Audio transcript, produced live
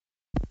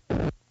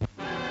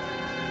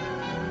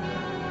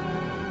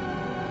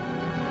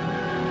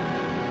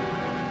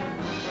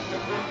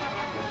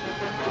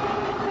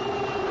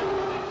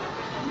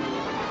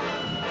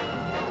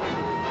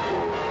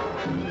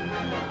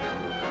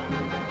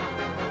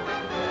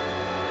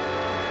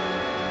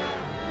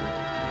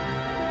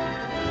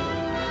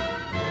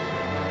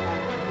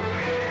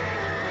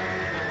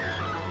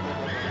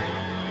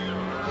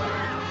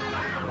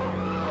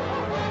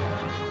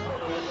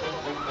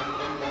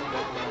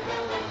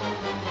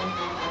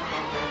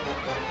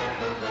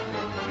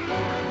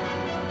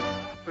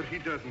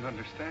doesn't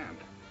understand.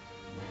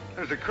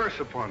 There's a curse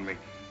upon me.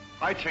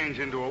 I change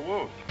into a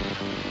wolf.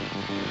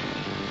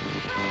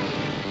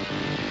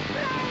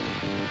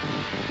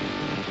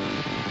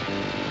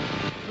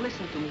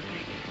 Listen to me,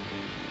 Frank.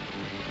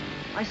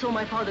 I saw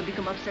my father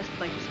become obsessed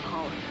by his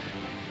power.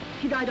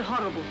 He died a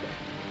horrible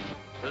death.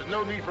 There's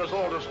no need for us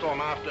all to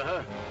storm after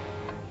her.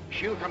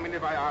 She'll come in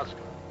if I ask her.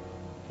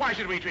 Why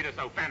should we treat her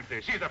so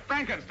fancy? She's a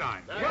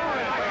Frankenstein.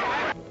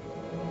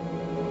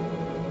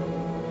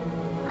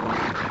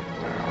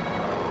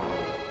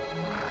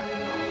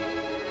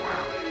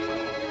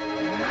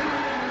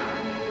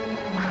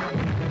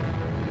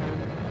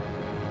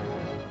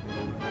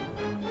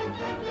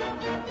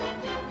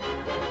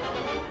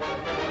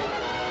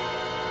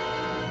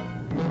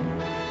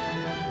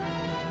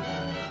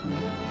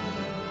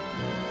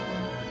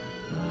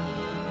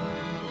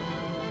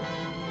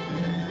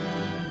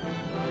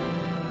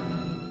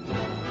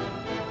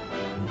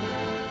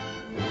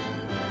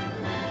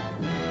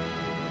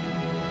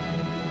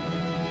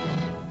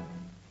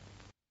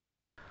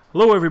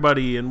 Hello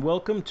everybody and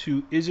welcome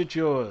to Is It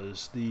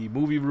Yours, the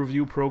movie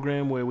review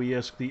program where we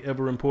ask the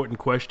ever-important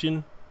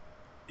question,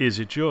 is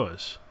it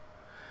yours?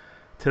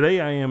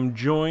 Today I am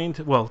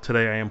Paul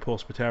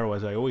Spataro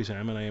as I always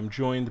am, and I am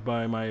joined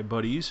by my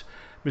buddies,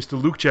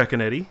 Mr. Luke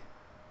Giaconetti.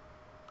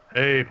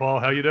 Hey Paul,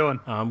 how you doing?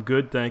 I'm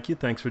good, thank you.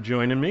 Thanks for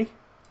joining me.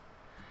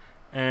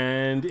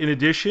 And in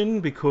addition,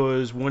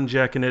 because one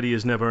Giaconetti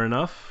is never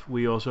enough,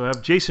 we also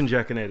have Jason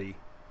Giaconetti.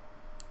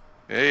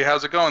 Hey,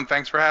 how's it going?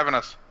 Thanks for having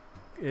us.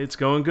 It's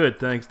going good.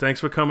 Thanks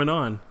for coming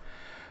on.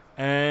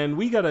 And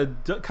we got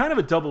kind of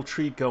a double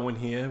treat going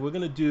here. We're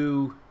going to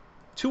do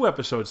 2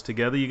 episodes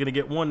together. You're going to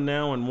get one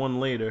now and one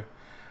later.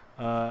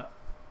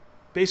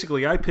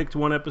 Basically, I picked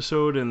one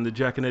episode and the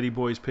Giaconetti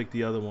boys picked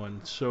the other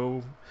one.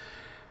 So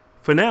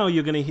for now,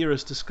 you're going to hear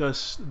us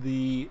discuss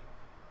the...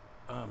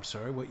 I'm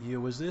sorry, what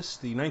year was this?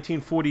 The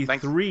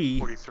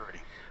 1943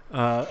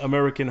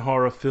 American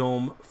horror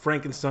film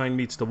Frankenstein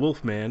Meets the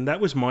Wolfman. That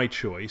was my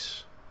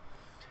choice.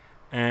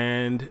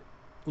 And...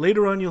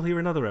 later on, you'll hear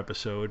another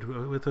episode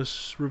with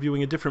us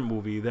reviewing a different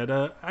movie that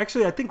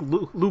actually I think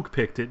Luke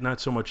picked it, not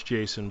so much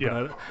Jason.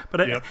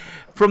 But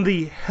from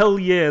the hell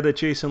yeah that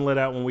Jason let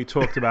out when we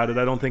talked about it,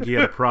 I don't think he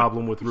had a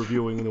problem with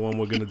reviewing the one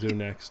we're going to do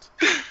next.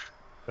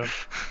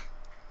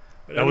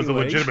 That was a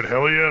legitimate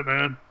hell yeah,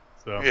 man.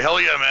 So. Yeah,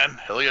 hell yeah, man.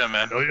 Hell yeah,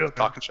 man. Hell yeah,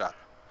 talking shop.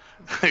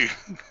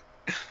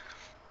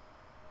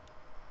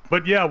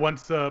 But yeah,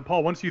 once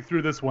you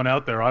threw this one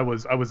out there, I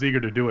was eager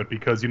to do it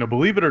because,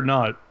 believe it or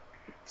not,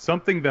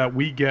 something that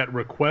we get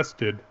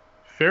requested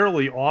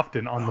fairly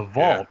often on the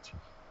Vault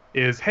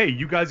is, hey,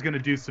 you guys going to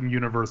do some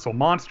Universal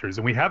monsters?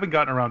 And we haven't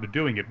gotten around to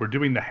doing it. We're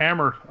doing the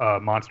Hammer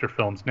monster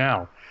films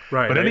now.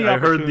 Right. But I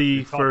heard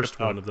the first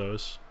one of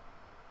those.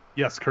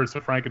 Yes, Curse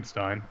of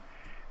Frankenstein.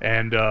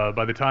 And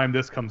by the time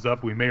this comes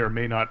up, we may or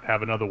may not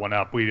have another one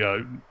up. We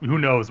who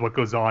knows what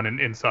goes on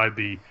inside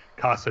the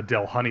Casa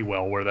del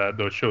Honeywell where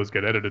those shows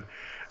get edited.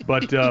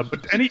 But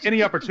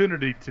any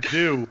opportunity to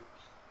do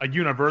a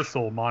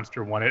Universal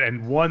monster one,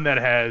 and one that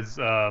has,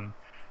 a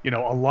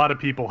lot of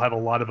people have a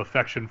lot of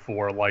affection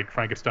for, like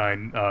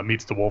Frankenstein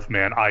Meets the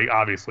Wolfman. I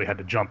obviously had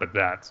to jump at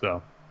that.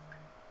 So,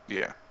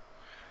 yeah,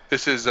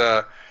 this is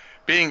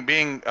being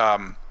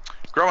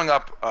growing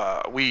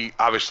up. We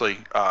obviously,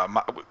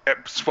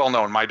 it's well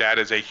known. My dad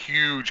is a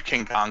huge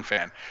King Kong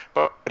fan,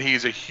 but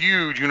he's a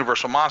huge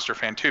Universal monster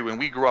fan too. And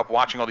we grew up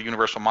watching all the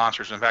Universal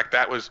monsters. In fact,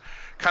 that was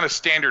kind of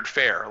standard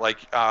fare. Like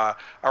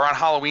around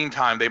Halloween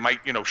time, they might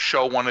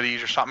show one of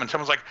these or something, and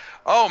someone's like,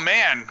 "Oh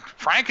man,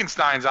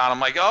 Frankenstein's on." I'm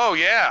like, "Oh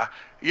yeah."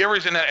 You ever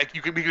in that?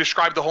 You could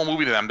describe the whole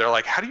movie to them. They're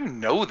like, "How do you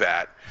know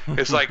that?"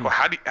 It's like, well,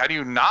 how do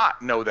you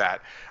not know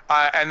that?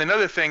 And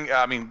another thing,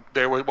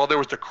 there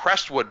was the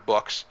Crestwood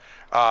books.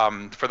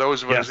 For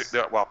those of us,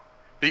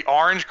 the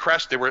orange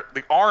crest, they were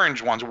the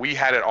orange ones we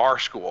had at our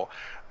school.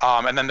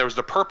 And then there was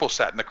the purple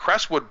set, and the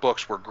Crestwood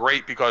books were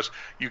great because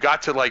you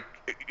got to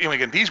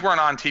again, these weren't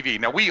on TV.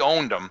 Now we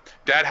owned them.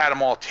 Dad had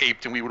them all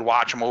taped, and we would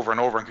watch them over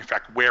and over, and in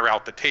fact wear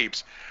out the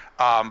tapes.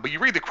 But you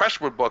read the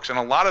Crestwood books, and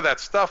a lot of that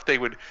stuff they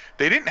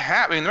didn't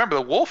have. Remember,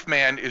 the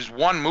Wolfman is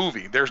one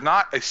movie. There's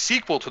not a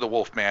sequel to the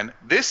Wolfman.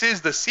 This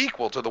is the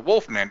sequel to the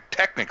Wolfman,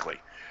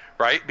 technically,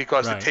 right?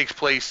 Because it takes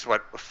place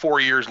 4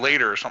 years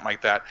later or something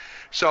like that.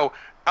 So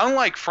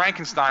unlike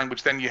Frankenstein,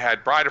 which then you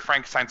had Bride of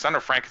Frankenstein, Son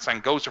of Frankenstein,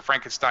 Ghost of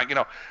Frankenstein,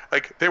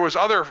 there was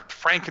other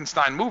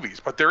Frankenstein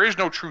movies, but there is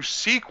no true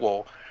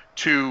sequel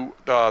to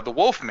the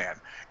Wolfman.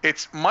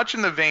 It's much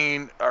in the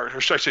vein, or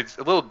should I say, it's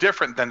a little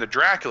different than the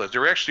Draculas.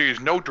 There actually is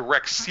no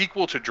direct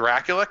sequel to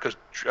Dracula, because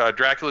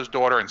Dracula's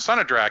daughter and Son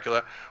of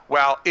Dracula,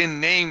 while in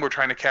name we're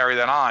trying to carry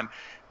that on.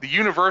 The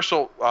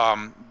Universal,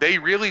 they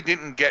really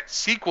didn't get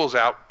sequels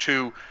out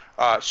to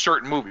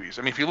certain movies.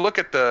 If you look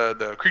at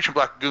the Creature in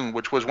Black Lagoon,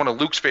 which was one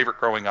of Luke's favorite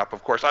growing up,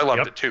 of course, I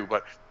loved it too,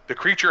 but The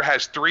Creature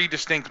has 3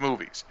 distinct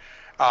movies.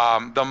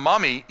 The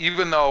Mummy,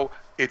 even though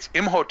it's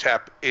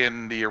Imhotep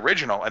in the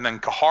original and then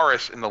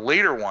Kaharis in the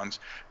later ones,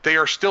 they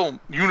are still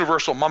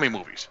Universal Mummy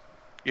movies,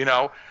 they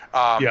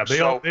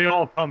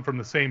all come from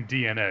the same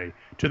DNA,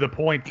 to the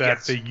point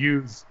that they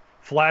use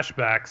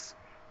flashbacks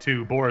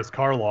to Boris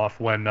Karloff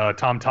when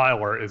Tom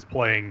Tyler is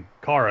playing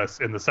Karis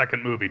in the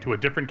second movie, to a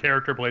different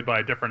character played by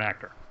a different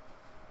actor.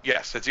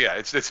 Yes,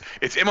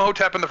 it's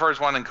Imhotep in the first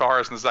one and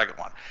Karis in the second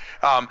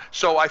one.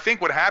 So I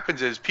think what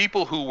happens is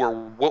people who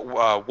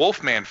were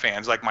Wolfman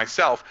fans like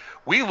myself,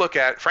 we look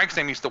at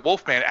Frankenstein Meets the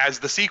Wolfman as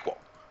the sequel.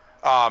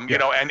 You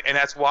know, and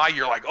that's why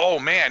you're like, oh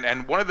man.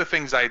 And one of the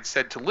things I had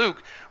said to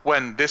Luke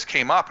when this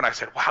came up, and I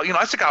said, wow, you know,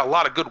 it's got a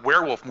lot of good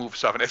werewolf movie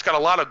stuff in it. It's got a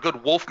lot of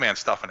good Wolfman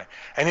stuff in it,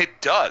 and it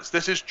does.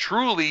 This is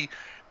truly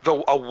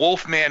a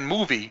Wolfman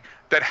movie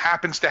that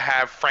happens to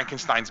have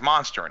Frankenstein's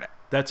monster in it.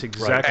 That's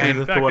exactly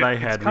the thought I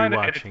had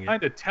rewatching it. It's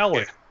kind of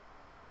telling.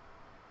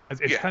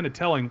 It's kind of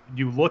telling.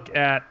 You look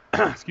at,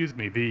 excuse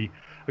me,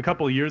 a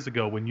couple of years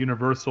ago when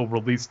Universal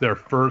released their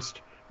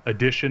first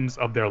editions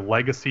of their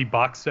Legacy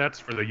box sets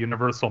for the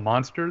Universal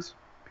Monsters.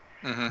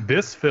 Mm-hmm.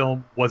 This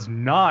film was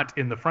not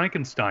in the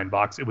Frankenstein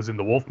box; it was in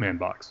the Wolfman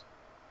box.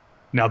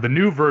 Now the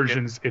new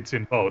versions, it's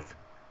in both,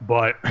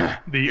 but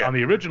on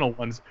the original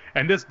ones,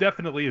 and this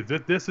definitely is.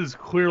 This is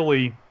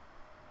clearly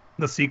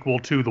the sequel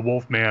to the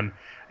Wolfman,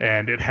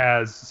 and it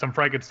has some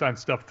Frankenstein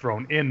stuff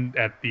thrown in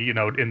at the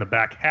in the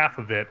back half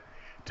of it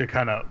to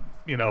kind of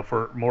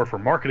for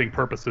marketing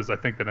purposes, I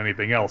think, than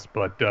anything else.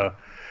 But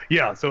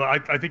so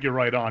I think you're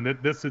right on.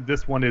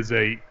 This one is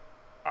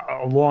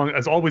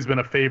has always been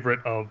a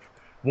favorite of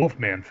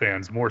Wolfman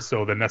fans, more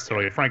so than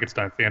necessarily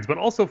Frankenstein fans, but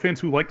also fans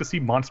who like to see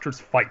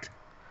monsters fight.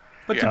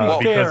 But to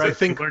be fair, I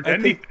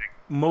think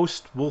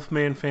most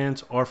Wolfman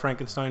fans are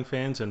Frankenstein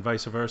fans, and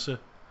vice versa.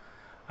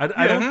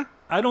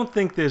 I don't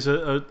think there's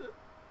a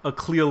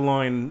clear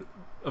line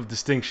of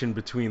distinction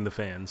between the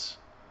fans.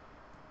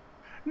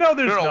 No,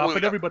 there's not,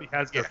 but everybody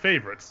has their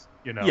favorites,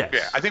 Yes.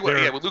 Yeah, I think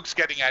what Luke's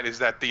getting at is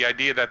that the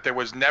idea that there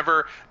was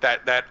never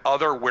that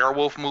other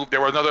werewolf movie.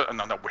 There was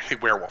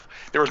werewolf.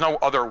 There was no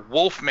other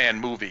Wolfman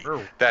movie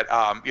that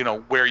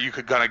where you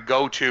could kind of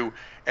go to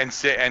and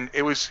sit, and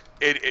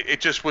it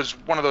just was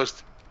one of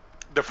those.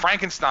 The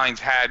Frankensteins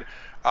had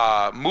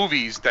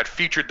movies that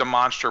featured the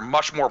monster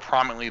much more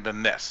prominently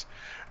than this.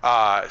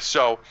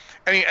 So,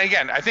 I mean,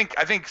 again, I think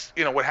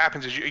what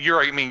happens is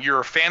you're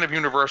a fan of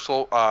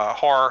Universal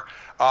horror,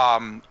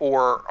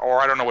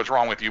 or I don't know what's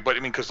wrong with you, but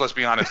I mean, because let's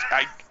be honest,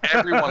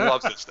 everyone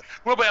loves this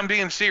stuff. Well, but I'm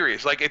being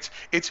serious. Like it's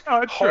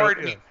hard.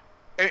 True,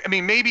 yeah. I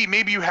mean,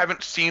 maybe you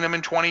haven't seen them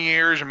in 20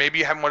 years, or maybe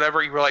you haven't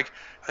whatever. You were like,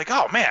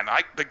 oh man,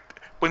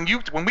 when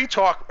we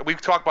talk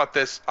about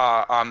this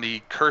on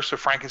the Curse of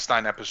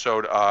Frankenstein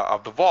episode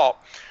of The Vault.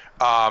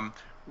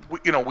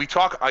 We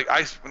talk.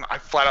 I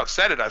flat out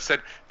said it. I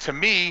said, to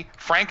me,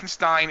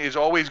 Frankenstein is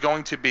always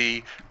going to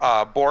be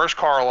Boris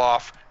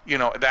Karloff.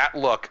 That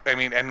look. I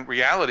mean, and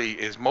reality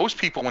is most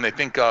people, when they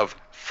think of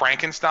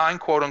Frankenstein,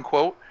 quote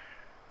unquote,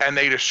 and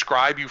they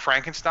describe you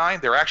Frankenstein,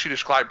 they're actually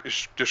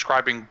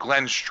describing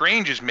Glenn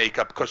Strange's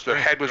makeup because their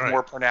head was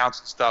more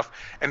pronounced and stuff.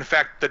 And in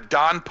fact, the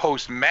Don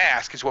Post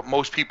mask is what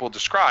most people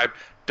describe.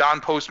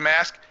 Don Post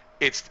mask.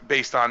 It's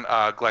based on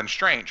Glenn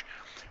Strange.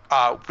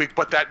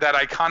 But that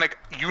iconic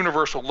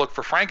Universal look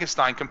for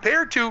Frankenstein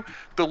compared to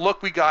the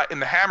look we got in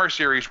the Hammer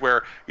series,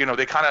 were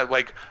they kind of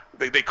like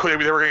they were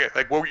gonna get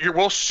like, well,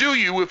 we'll sue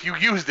you if you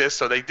use this,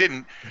 so they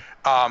didn't.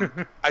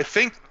 I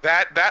think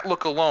that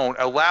look alone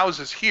allows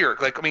us here.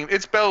 Like, I mean,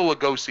 it's Bela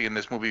Lugosi in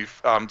this movie.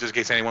 Just in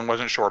case anyone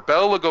wasn't sure,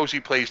 Bela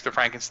Lugosi plays the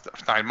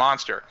Frankenstein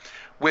monster,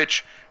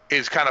 which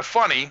is kind of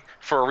funny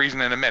for a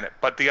reason in a minute.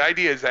 But the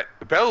idea is that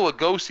Bela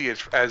Lugosi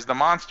as the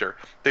monster,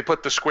 they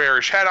put the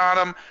squarish head on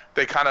him.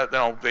 They kind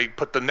of, they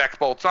put the neck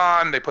bolts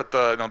on. They put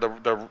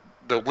the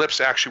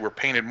lips actually were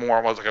painted more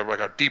almost like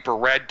a deeper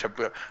red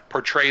to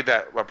portray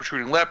that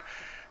protruding lip.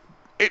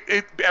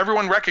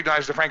 Everyone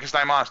recognized the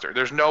Frankenstein monster.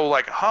 There's no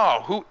like,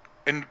 who,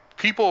 and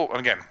people,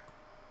 again,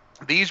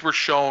 these were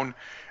shown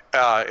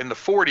in the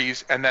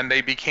 40s, and then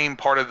they became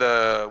part of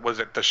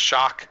the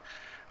Shock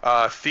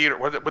theater.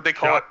 What they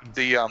call it?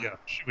 It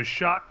was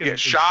Shock.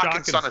 Shock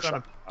and Son of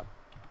Shock.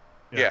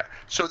 Yeah.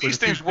 So these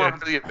things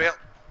weren't really available.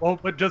 Well,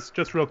 but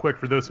just real quick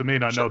for those who may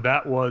not know,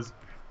 that was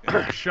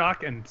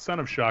Shock and Son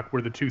of Shock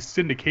were the two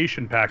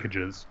syndication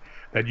packages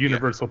that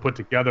Universal put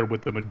together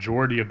with the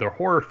majority of their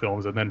horror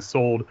films, and then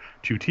sold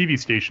to TV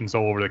stations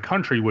all over the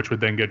country, which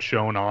would then get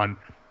shown on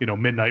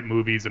midnight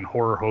movies and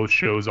horror host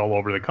shows all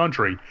over the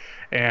country.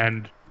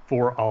 And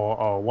for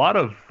a lot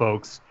of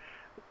folks,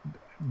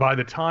 by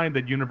the time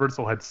that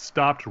Universal had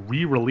stopped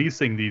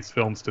re-releasing these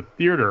films to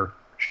theater,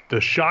 the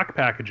Shock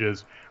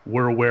packages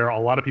were where a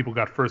lot of people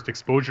got first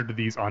exposure to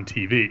these on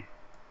TV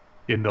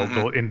into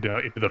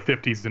the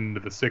 50s and into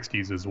the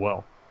 60s as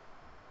well.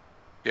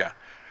 Yeah.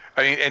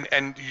 I mean,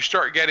 and you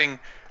start getting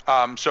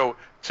so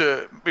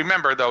to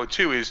remember though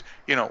too is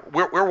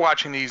we're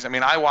watching these. I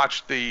mean, I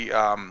watched the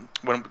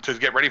to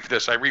get ready for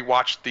this, I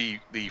rewatched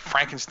the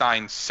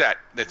Frankenstein set.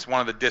 That's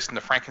one of the discs in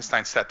the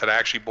Frankenstein set that I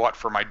actually bought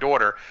for my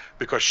daughter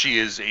because she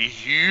is a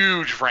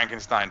huge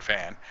Frankenstein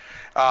fan.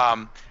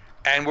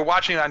 And we're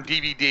watching it on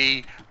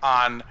DVD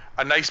on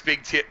a nice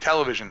big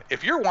television.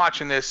 If you're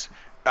watching this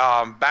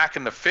back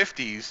in the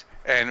 50s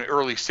and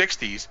early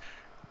 60s,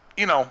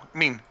 I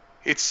mean,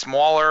 It's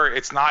smaller.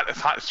 It's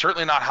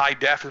certainly not high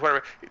def. It's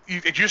whatever.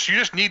 You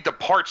just need the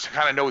parts to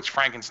kind of know it's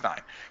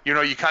Frankenstein. You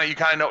kind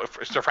of know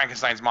it's the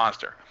Frankenstein's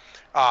monster.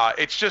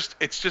 It's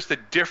just a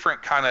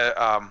different kind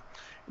of.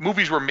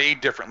 Movies were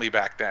made differently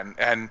back then,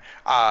 and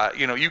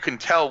you can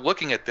tell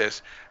looking at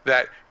this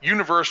that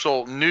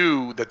Universal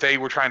knew that they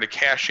were trying to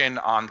cash in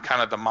on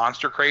kind of the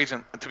monster craze.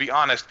 And to be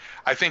honest,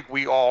 I think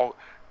we all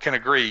can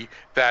agree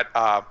that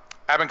Abbott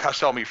and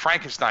Costello Meet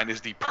Frankenstein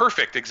is the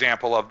perfect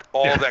example of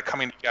all of that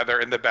coming together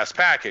in the best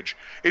package.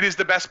 It is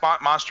the best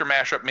monster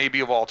mashup maybe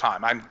of all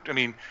time.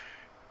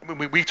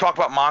 We talk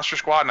about Monster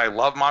Squad, and I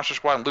love Monster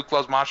Squad, and Luke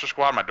loves Monster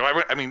Squad.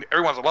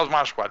 Everyone loves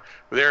Monster Squad.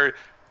 But they're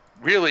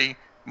really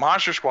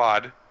Monster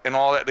Squad and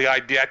all that. The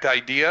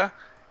idea,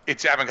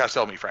 it's Abbott and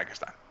Costello Meet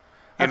Frankenstein.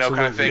 Kind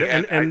of thing.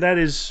 And that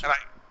is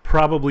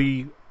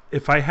probably,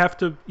 if I have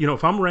to,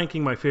 if I'm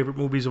ranking my favorite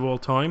movies of all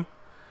time,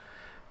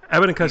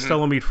 Abbott and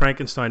Costello Meet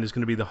Frankenstein is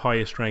going to be the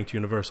highest ranked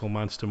Universal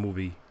monster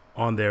movie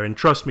on there. And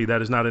trust me,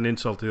 that is not an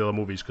insult to the other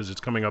movies, because it's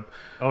coming up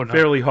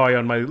fairly high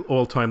on my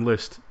all-time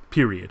list,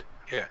 period.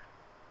 Yeah.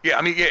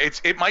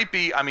 It might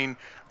be.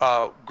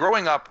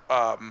 Growing up,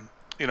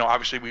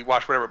 obviously we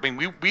watched whatever.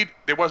 We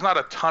there was not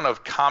a ton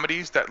of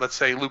comedies that, let's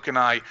say, Luke and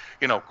I,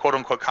 quote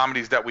unquote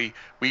comedies that we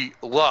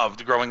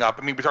loved growing up.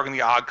 We're talking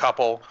The Odd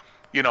Couple,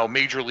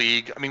 Major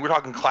League. We're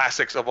talking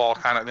classics of all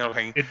kind of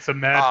thing. It's a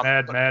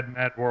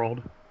mad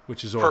world,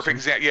 which is awesome. Perfect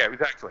example. Yeah,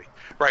 exactly.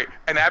 Right.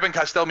 And Abbott and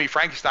Costello Meet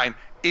Frankenstein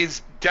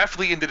is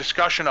definitely in the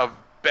discussion of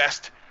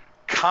best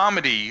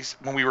comedies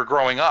when we were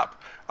growing up.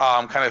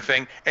 Kind of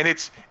thing, and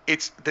it's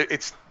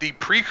the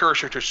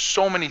precursor to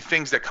so many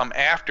things that come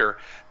after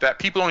that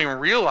people don't even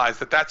realize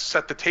that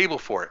set the table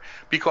for it.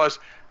 Because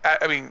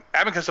Abbott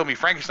and Costello Meet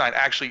Frankenstein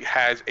actually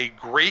has a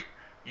great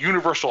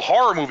Universal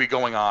horror movie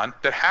going on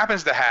that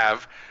happens to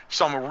have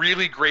some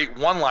really great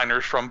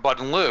one-liners from Bud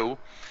and Lou,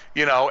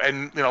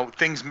 and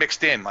things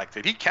mixed in, like,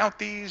 did he count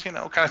these, kind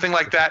of thing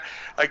like that,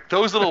 like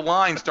those little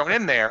lines thrown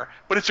in there.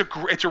 But it's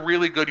a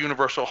really good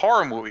Universal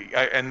horror movie,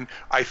 and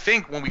I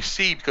think when we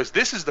see, because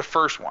this is the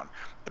first one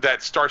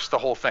that starts the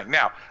whole thing.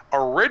 Now,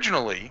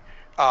 originally,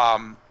 they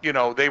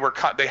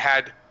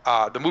had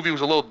the movie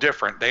was a little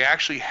different. They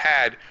actually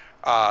had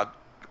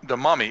the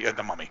Mummy,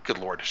 good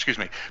Lord, excuse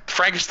me,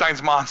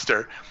 Frankenstein's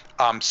monster,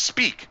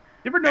 speak.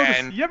 You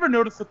ever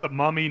notice that the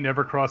Mummy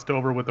never crossed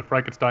over with the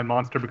Frankenstein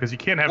monster? Because you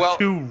can't have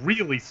two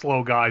really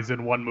slow guys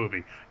in one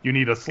movie. You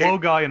need a slow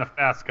guy and a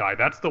fast guy.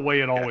 That's the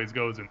way it always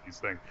goes in these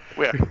things.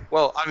 Yeah.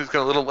 Well, I'm just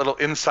going to little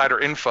insider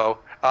info.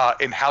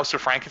 In House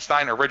of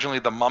Frankenstein, originally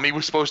the Mummy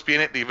was supposed to be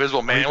in it. The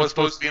Invisible Man was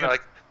supposed to be in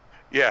it.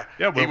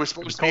 He was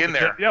supposed to be in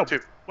there too.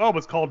 Well, it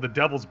was called The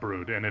Devil's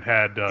Brood, and it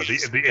had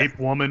the ape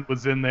woman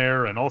was in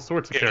there, and all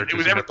sorts of characters. It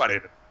was everybody.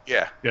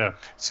 Yeah.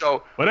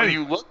 So when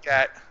you look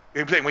at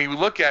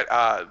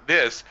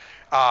this,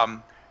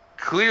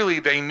 clearly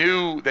they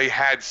knew they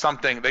had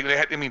something. They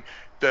had.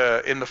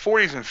 In the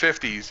 40s and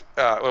 50s,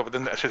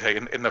 I should say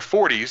in the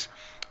 40s,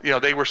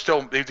 they were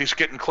just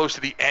getting close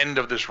to the end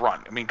of this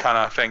run. Kind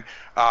of thing,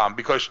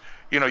 because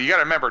you got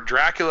to remember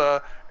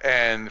Dracula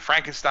and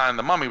Frankenstein and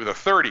the Mummy were the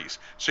 30s,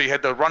 so you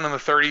had the run in the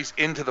 30s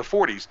into the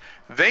 40s.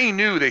 They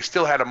knew they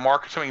still had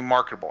something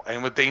marketable,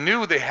 and what they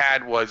knew they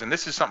had was, and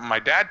this is something my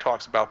dad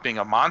talks about being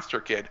a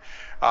monster kid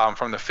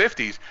from the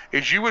 50s,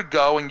 is you would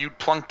go and you'd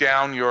plunk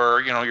down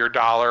your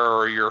dollar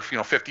or your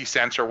 50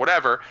 cents or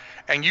whatever,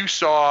 and you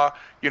saw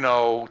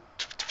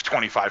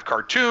 25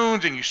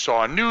 cartoons, and you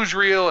saw a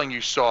newsreel, and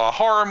you saw a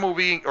horror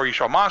movie, or you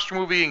saw a monster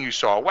movie, and you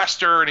saw a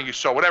western, and you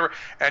saw whatever,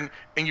 and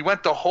you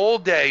went the whole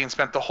day and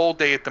spent the whole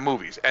day at the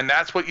movies, and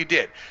that's what you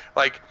did.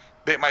 Like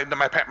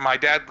my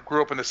dad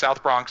grew up in the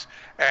South Bronx,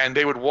 and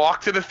they would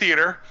walk to the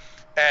theater,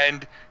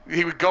 and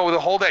he would go the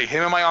whole day,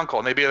 him and my uncle,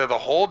 and they'd be there the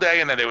whole day,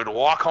 and then they would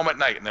walk home at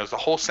night, and there was the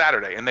whole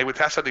Saturday, and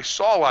that's how they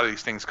saw a lot of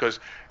these things, because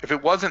if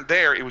it wasn't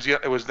there, it was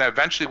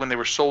eventually when they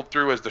were sold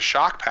through as the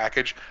shock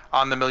package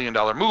on the $1 Million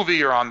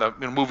Movie or on the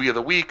movie of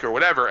the week or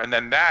whatever, and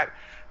then that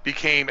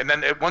became, and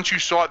then once you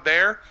saw it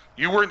there,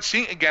 you weren't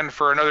seeing it again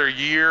for another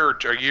year or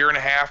a year and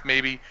a half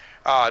maybe,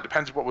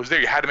 depends on what was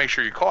there. You had to make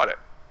sure you caught it.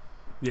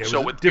 Yeah, it was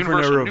a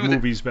different era of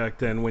movies back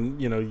then when,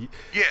 no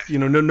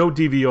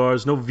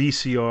DVRs, no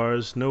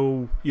VCRs,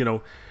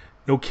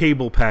 no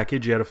cable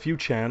package. You had a few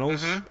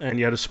channels, and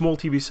you had a small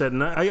TV set.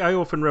 And I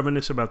often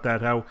reminisce about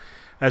that, how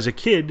as a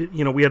kid,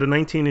 we had a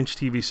 19-inch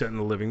TV set in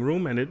the living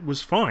room, and it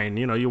was fine.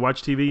 You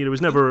watch TV, and it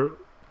was never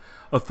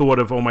a thought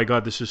of, oh, my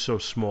God, this is so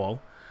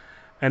small.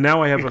 And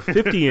now I have a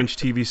 50-inch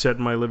TV set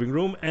in my living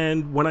room,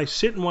 and when I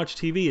sit and watch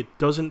TV, it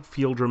doesn't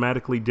feel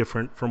dramatically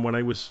different from when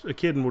I was a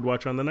kid and would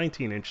watch on the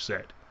 19-inch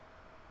set.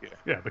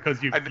 Yeah,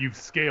 because you've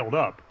scaled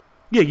up.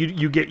 Yeah,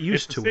 you get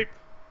used to it.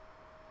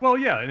 Well,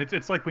 yeah, and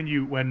it's like when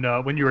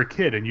you're a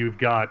kid and you've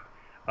got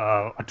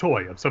a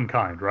toy of some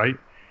kind, right?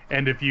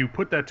 And if you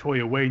put that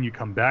toy away and you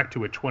come back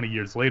to it 20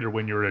 years later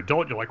when you're an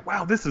adult, you're like,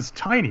 wow, this is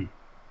tiny.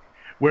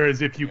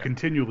 Whereas if you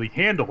continually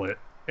handle it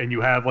and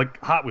you have,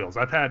 like, Hot Wheels,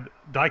 I've had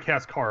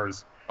die-cast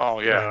cars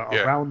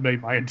around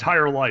my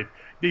entire life.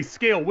 They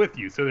scale with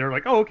you, so they're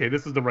like, oh, okay,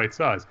 this is the right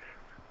size.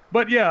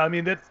 But yeah, I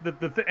mean that's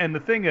and the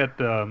thing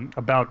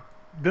about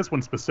this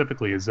one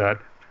specifically is that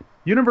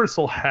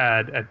Universal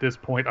had at this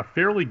point a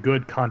fairly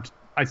good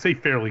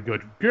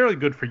fairly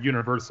good for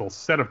Universal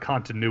set of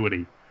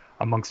continuity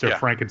amongst their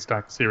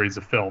Frankenstein series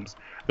of films.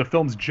 The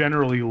films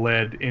generally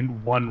led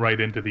in one right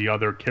into the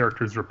other,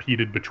 characters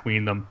repeated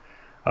between them,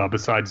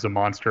 besides the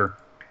monster.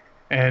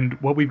 And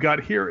what we've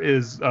got here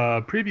is,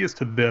 previous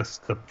to this,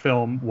 the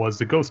film was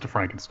The Ghost of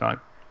Frankenstein,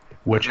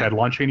 which had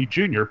Lon Chaney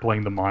Jr.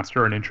 playing the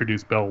monster and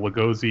introduced Bela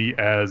Lugosi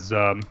as,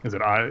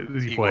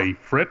 does he play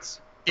Fritz?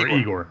 Or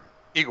Igor?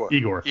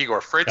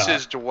 Igor. Fritz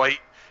is Dwight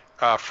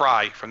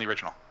Fry from the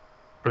original.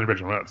 From the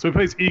original. So he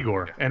plays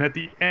Igor. Yeah. And at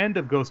the end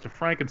of Ghost of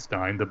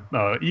Frankenstein,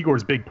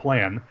 Igor's big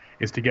plan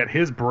is to get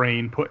his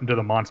brain put into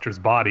the monster's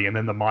body, and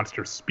then the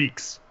monster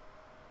speaks.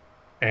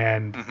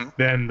 And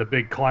then the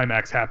big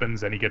climax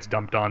happens, and he gets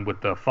dumped on with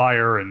the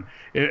fire, and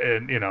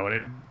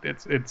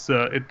it's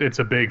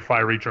a big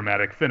fiery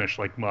dramatic finish,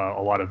 like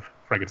a lot of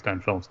Frankenstein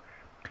films.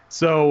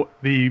 So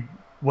the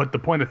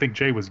point I think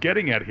Jay was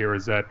getting at here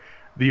is that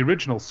the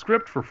original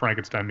script for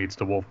Frankenstein Meets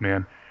the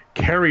Wolfman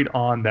carried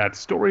on that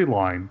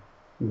storyline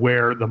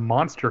where the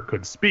monster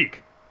could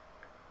speak.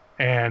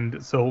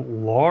 And so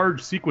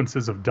large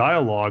sequences of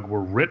dialogue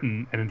were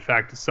written, and in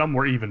fact some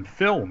were even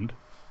filmed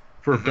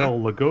for Bela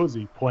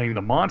Lugosi playing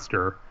the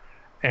monster,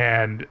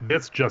 and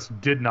this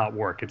just did not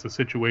work. It's a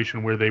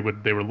situation where they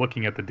were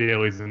looking at the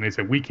dailies and they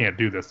said, we can't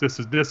do this. This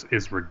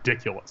is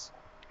ridiculous.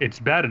 It's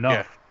bad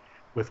enough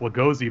with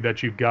Lugosi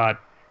that you've got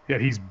that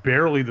he's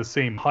barely the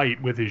same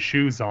height with his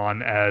shoes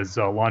on as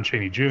Lon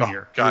Chaney Jr.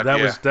 Oh, God,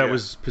 that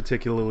was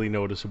particularly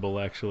noticeable,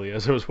 actually,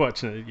 as I was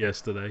watching it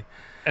yesterday.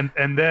 And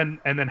then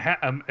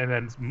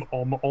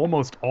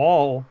almost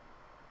all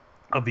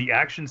of the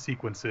action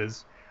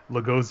sequences,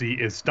 Lugosi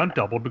is stunt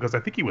doubled, because I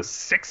think he was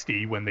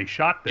 60 when they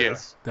shot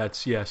this.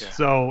 That's yes.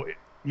 So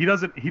he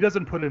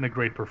doesn't put in a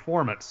great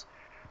performance,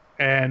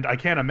 and I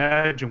can't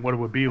imagine what it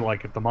would be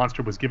like if the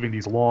monster was giving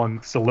these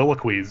long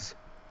soliloquies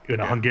in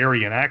a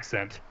Hungarian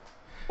accent.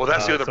 Well,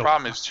 that's the other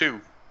problem is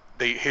too,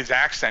 his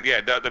accent.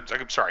 Yeah,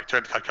 I'm sorry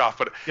to cut you off,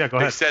 but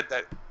they said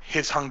that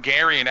his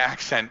Hungarian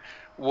accent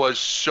was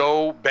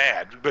so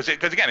bad because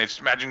again, it's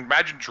imagine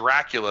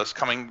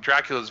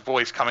Dracula's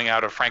voice coming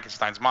out of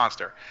Frankenstein's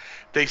monster.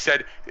 They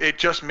said it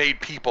just made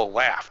people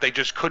laugh. They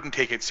just couldn't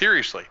take it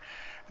seriously.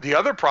 The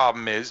other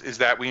problem is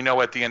that we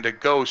know at the end of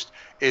Ghost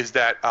is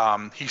that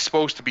he's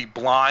supposed to be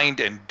blind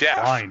and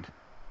deaf. Blind.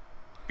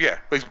 Yeah,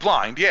 but he's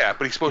blind. Yeah,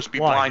 but he's supposed to be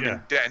blind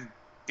and deaf.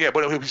 Yeah,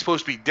 but he was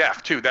supposed to be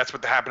deaf too. That's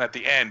what happened at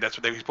the end. That's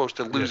what they were supposed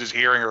to lose his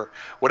hearing or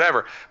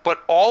whatever.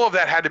 But all of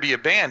that had to be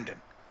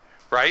abandoned,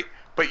 right?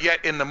 But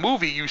yet in the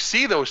movie you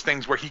see those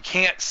things where he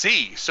can't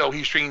see, so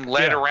he's being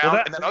led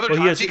around, and then other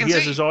times he can see. He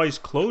has his eyes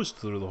closed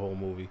through the whole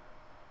movie.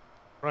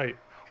 Right.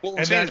 Well,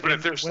 but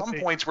if there's some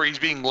points where he's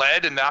being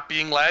led and not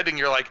being led, and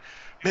you're like,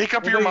 make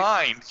up your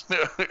mind.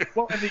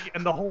 Well,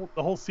 and the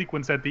whole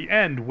sequence at the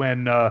end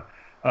when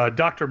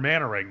Dr.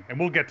 Mannering, and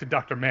we'll get to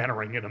Dr.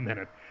 Mannering in a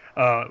minute.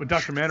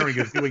 Dr. Mannering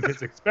is doing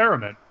his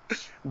experiment,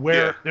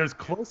 where there's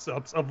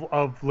close-ups of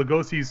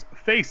Lugosi's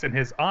face and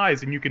his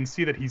eyes, and you can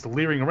see that he's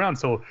leering around.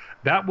 So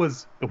that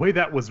was the way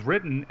that was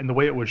written, and the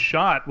way it was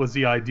shot was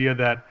the idea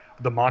that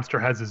the monster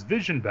has his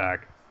vision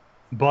back.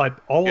 But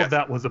all of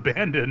that was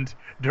abandoned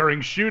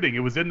during shooting. It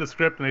was in the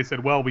script, and they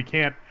said, well, if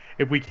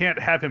we can't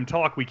have him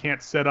talk, we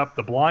can't set up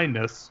the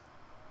blindness,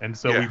 and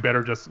so we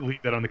better just leave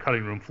that on the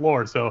cutting room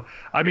floor. So,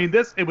 I mean,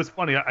 it was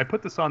funny. I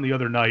put this on the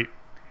other night,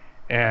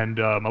 and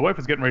my wife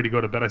was getting ready to go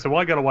to bed. I said,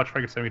 well, I got to watch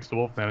Frankenstein Meets the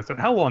Wolfman. I said,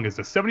 how long is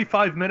this,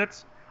 75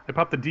 minutes? I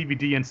popped the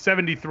DVD in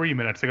 73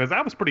 minutes. I goes,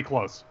 that was pretty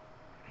close.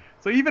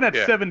 So even at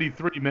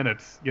 73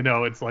 minutes,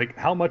 it's like,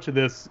 how much of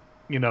this,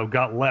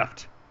 got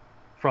left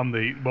from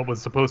what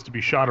was supposed to be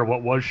shot or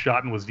what was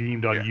shot and was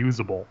deemed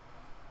unusable.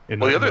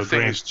 Well, the other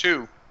thing is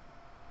too,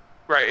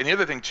 right? And the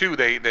other thing too,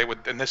 they would,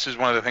 and this is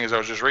one of the things I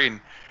was just reading.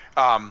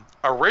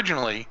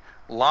 Originally,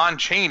 Lon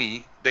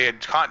Chaney, they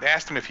had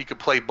asked him if he could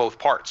play both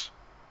parts,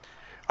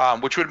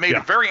 which would have made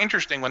it very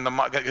interesting when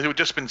it would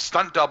just been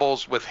stunt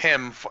doubles with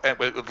him,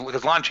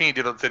 because Lon Chaney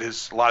did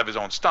a lot of his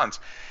own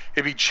stunts.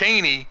 It'd be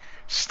Chaney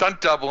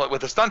stunt double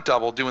with a stunt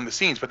double doing the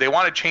scenes, but they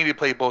wanted Chaney to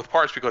play both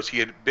parts because he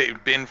had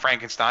been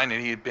Frankenstein and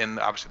he had been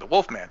obviously the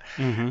Wolfman,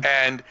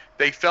 and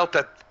they felt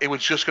that it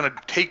was just going to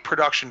take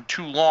production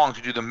too long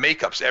to do the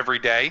makeups every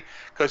day,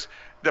 because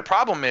the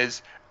problem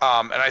is,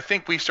 and I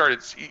think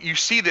you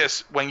see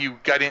this when you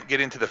get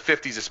into the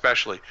 50s,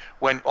 especially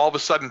when all of a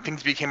sudden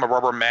things became a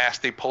rubber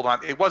mask. They pulled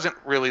on. It wasn't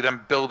really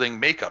them building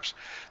makeups.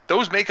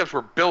 Those makeups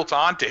were built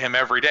onto him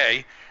every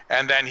day,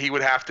 and then he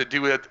would have to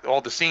do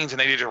all the scenes, and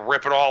they needed to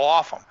rip it all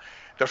off him.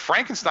 The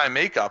Frankenstein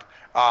makeup,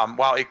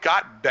 while it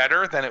got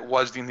better than it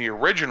was in the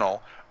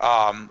original,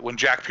 when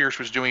Jack Pierce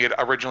was doing it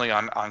originally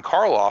on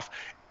Karloff,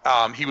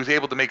 he was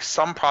able to make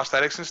some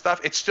prosthetics and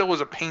stuff. It still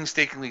was a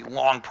painstakingly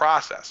long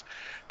process.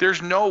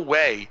 There's no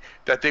way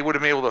that they would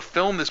have been able to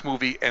film this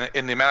movie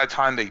in the amount of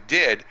time they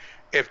did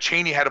if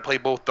Chaney had to play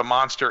both the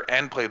monster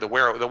and play the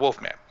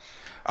Wolfman.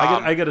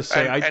 I got to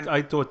say,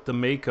 I thought the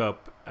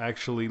makeup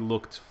actually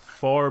looked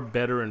far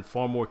better and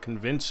far more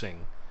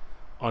convincing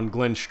on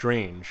Glenn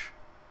Strange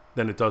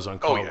than it does on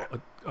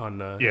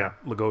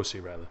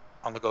Lugosi, rather.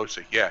 On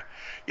Lugosi, yeah.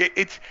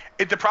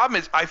 The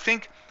problem is, I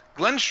think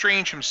Glenn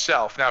Strange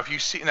himself. Now, if you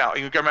see, now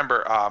you got to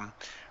remember,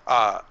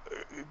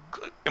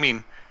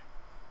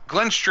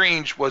 Glenn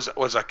Strange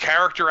was a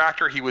character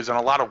actor. He was in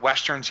a lot of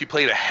westerns. He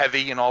played a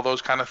heavy and all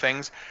those kind of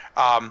things.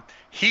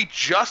 He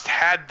just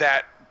had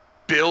that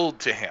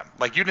build to him.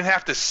 Like, you didn't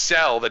have to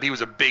sell that he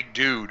was a big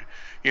dude,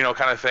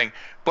 kind of thing.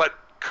 But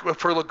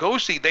for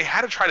Lugosi, they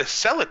had to try to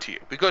sell it to you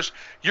because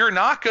you're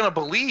not going to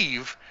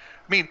believe.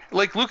 I mean,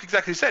 like Luke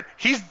exactly said,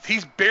 he's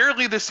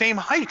barely the same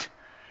height.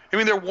 I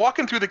mean, they're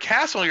walking through the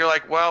castle, and you're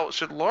like, well,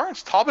 should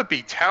Lawrence Talbot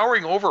be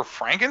towering over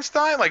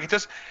Frankenstein? Like,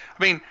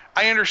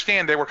 I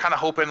understand they were kind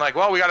of hoping, like,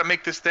 well, we got to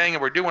make this thing,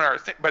 and we're doing our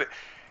thing, but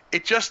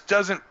it just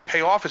doesn't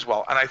pay off as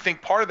well. And I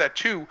think part of that,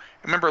 too,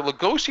 remember,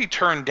 Lugosi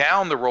turned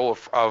down the role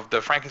of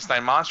the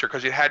Frankenstein monster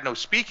because it had no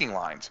speaking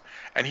lines.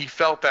 And he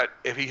felt that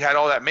if he had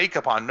all that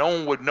makeup on, no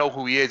one would know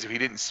who he is if he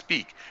didn't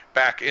speak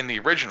back in the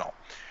original.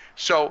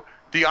 So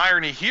the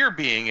irony here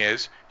being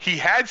is he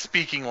had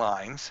speaking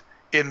lines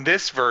in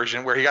this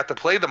version where he got to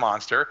play the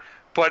monster,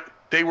 but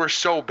they were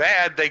so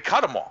bad they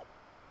cut them all.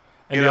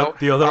 And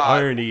the other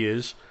irony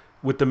is,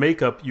 with the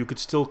makeup, you could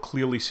still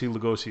clearly see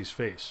Lugosi's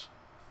face.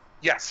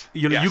 Yes.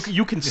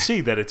 You can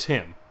see that it's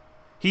him.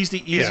 He's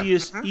the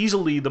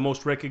easily the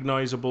most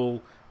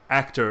recognizable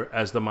actor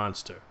as the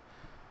monster.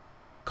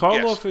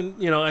 Karloff, and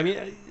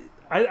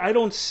I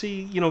don't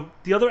see,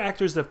 the other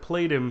actors that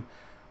played him.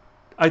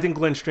 I think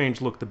Glenn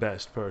Strange looked the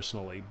best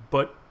personally,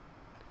 but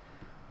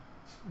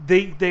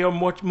they are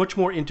much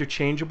more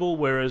interchangeable,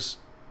 whereas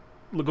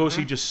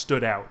Lugosi just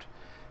stood out.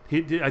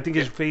 I think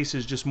his face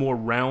is just more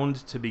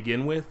round to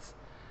begin with,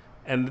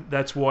 and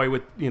that's why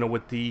with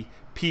the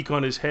peak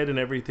on his head and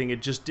everything,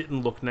 it just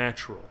didn't look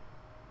natural.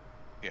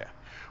 Yeah.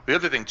 The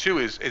other thing too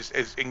is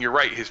and you're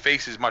right, his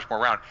face is much more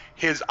round.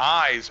 His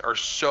eyes are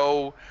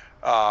so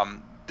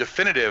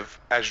definitive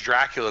as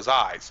Dracula's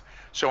eyes.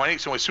 So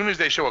as soon as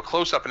they show a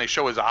close up and they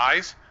show his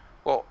eyes,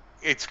 well,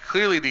 it's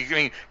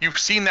clearly you've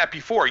seen that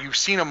before. You've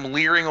seen him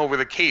leering over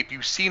the cape.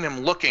 You've seen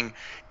him looking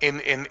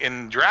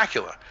in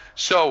Dracula.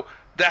 So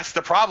that's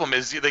the problem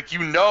is all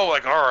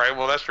right,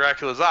 well, that's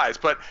Dracula's eyes.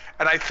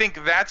 And I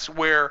think that's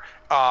where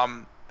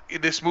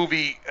this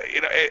movie,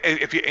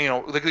 if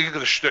look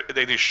at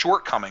the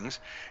shortcomings,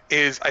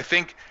 is I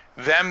think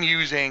them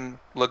using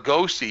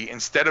Lugosi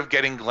instead of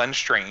getting Glenn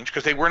Strange,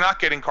 because they were not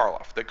getting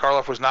Karloff. That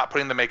Karloff was not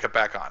putting the makeup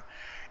back on.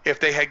 If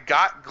they had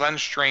got Glenn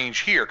Strange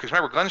here, because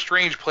remember, Glenn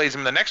Strange plays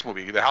him in the next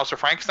movie, The House of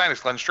Frankenstein,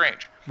 is Glenn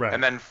Strange. Right.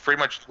 And then pretty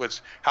much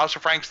was House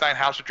of Frankenstein,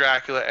 House of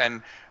Dracula,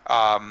 and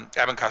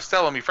Abbott and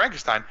Costello meet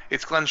Frankenstein,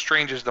 it's Glenn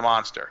Strange as the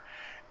monster.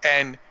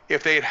 And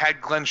if they had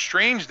had Glenn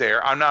Strange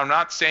there, I'm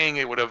not saying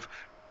it would have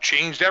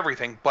changed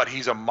everything, but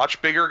he's a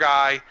much bigger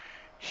guy.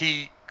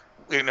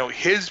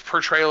 His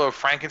portrayal of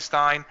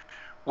Frankenstein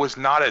was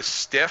not as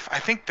stiff. I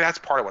think that's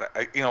part of what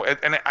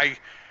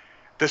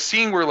the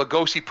scene where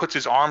Lugosi puts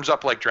his arms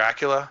up like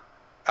Dracula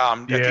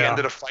at the end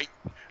of the fight,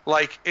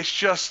 like, it's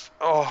just,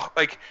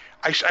 I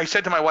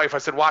said to my wife, I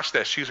said, watch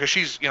this.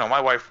 She's my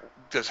wife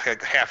just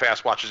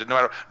half-ass watches it.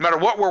 No matter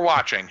what we're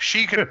watching,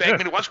 she can beg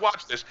me to let's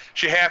watch this.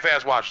 She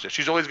half-ass watches it.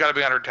 She's always got to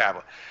be on her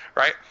tablet,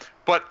 right?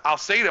 But I'll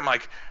say to him,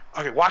 like,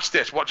 okay, watch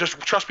this. Just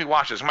trust me,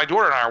 watch this. And my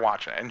daughter and I are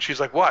watching it, and she's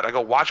like, what? I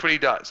go, watch what he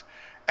does.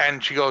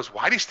 And she goes,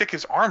 why did he stick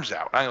his arms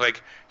out? And I'm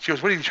like, she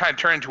goes, what, did he try to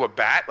turn into a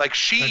bat? Like,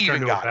 she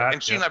even got it.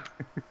 And she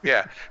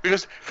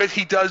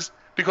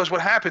because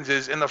what happens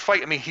is in the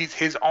fight,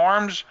 his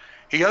arms,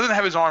 he doesn't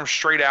have his arms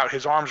straight out.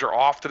 His arms are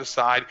off to the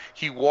side.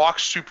 He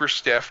walks super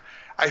stiff.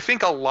 I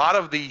think a lot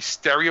of the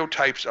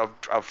stereotypes of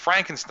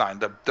Frankenstein,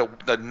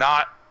 the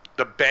not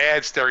the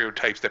bad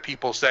stereotypes that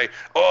people say,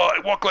 oh, I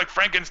walk like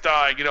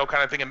Frankenstein,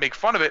 kind of thing, and make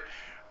fun of it,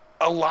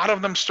 a lot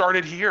of them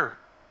started here.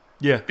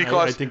 Yeah,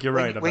 because I think you're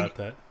right about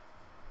that.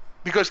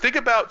 Because think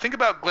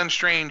about Glenn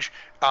Strange,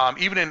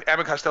 even in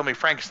Abbott and Costello Meet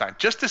Frankenstein,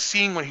 just the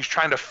scene when he's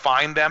trying to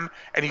find them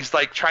and he's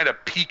like trying to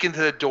peek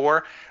into the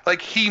door,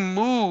 like he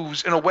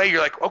moves in a way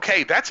you're like,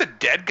 okay, that's a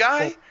dead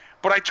guy,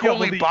 but I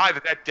totally buy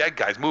that dead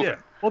guy's moving. Yeah.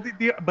 Well,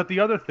 but the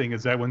other thing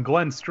is that when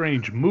Glenn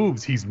Strange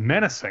moves, he's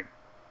menacing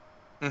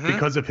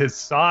because of his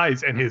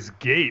size and his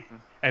gait.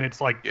 And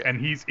it's like,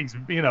 and he's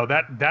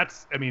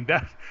that's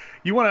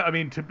you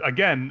want to,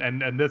 again,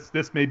 and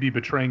this may be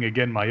betraying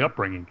again my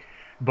upbringing,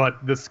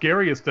 but the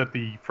scariest that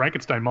the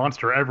Frankenstein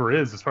monster ever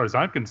is, as far as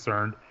I'm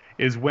concerned,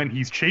 is when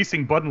he's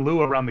chasing Bud and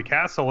Lou around the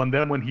castle, and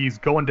then when he's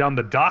going down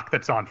the dock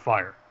that's on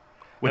fire.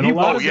 When he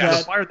walks into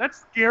the fire, that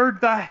scared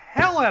the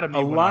hell out of me.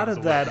 A lot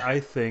of that, I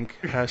think,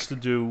 has to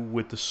do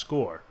with the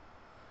score.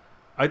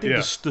 I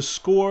think the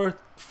score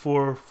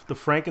for the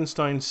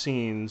Frankenstein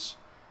scenes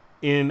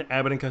in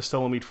Abbott and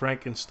Costello Meet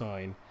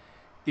Frankenstein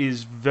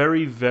is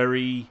very,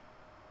 very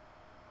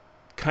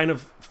kind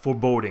of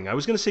foreboding. I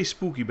was going to say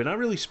spooky, but not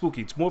really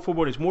spooky. It's more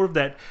foreboding. It's more of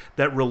that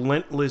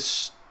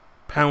relentless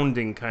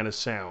pounding kind of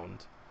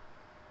sound.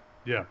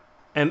 Yeah.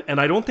 And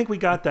I don't think we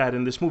got that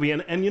in this movie.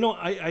 And you know,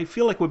 I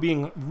feel like we're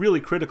being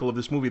really critical of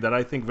this movie that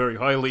I think very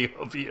highly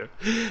of here.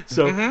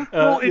 So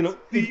you know,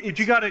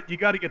 you got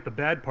to get the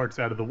bad parts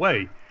out of the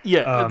way.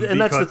 Yeah, and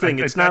that's the thing.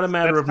 It's not a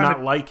matter of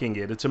not liking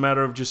it. It's a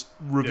matter of just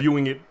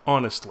reviewing it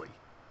honestly.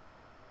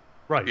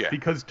 Right. Yeah.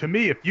 Because to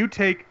me, if you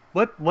take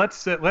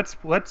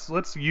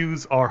let's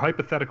use our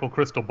hypothetical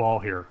crystal ball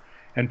here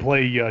and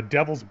play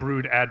Devil's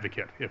Brood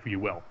advocate, if you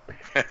will.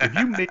 If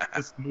you make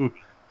this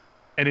movie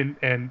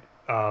and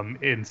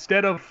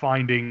instead of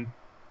finding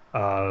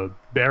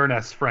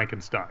Baroness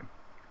Frankenstein,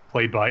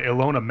 played by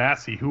Ilona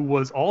Massey, who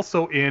was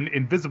also in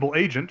Invisible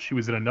Agent, she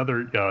was in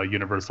another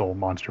Universal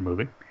monster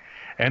movie,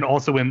 and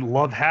also in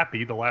Love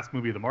Happy, the last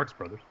movie of the Marx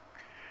Brothers.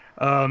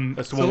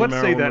 That's the one with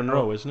Marilyn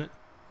Monroe, isn't it?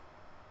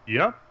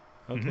 Yeah.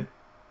 Okay.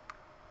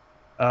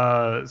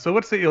 So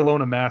let's say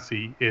Ilona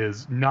Massey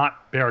is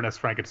not Baroness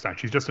Frankenstein.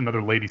 She's just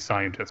another lady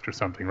scientist or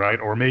something, right?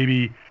 Or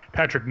maybe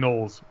Patrick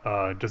Knowles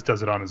just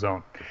does it on his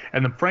own.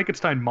 And the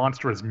Frankenstein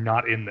monster is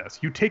not in this.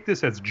 You take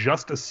this as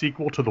just a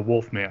sequel to The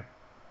Wolfman,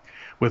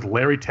 with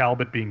Larry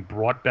Talbot being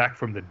brought back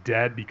from the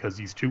dead because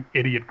these two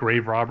idiot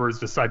grave robbers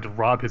decide to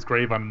rob his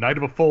grave on the night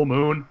of a full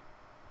moon.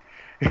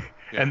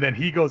 And then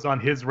he goes on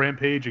his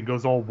rampage and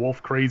goes all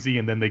wolf crazy,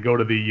 and then they go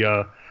to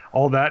the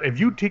all that. If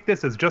you take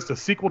this as just a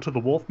sequel to The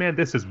Wolfman,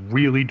 this is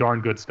really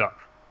darn good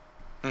stuff.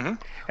 Mm-hmm.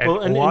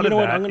 And you know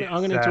what? I'm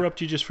going to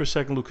interrupt you just for a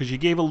second, Luke, because you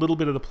gave a little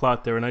bit of the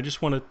plot there, and I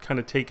just want to kind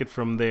of take it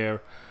from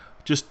there.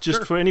 Just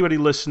Sure. For anybody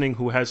listening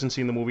who hasn't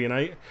seen the movie, and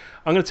I'm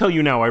going to tell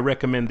you now, I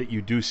recommend that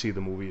you do see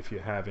the movie if you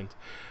haven't.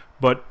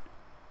 But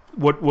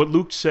what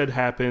Luke said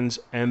happens,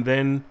 and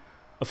then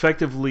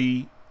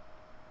effectively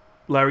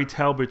Larry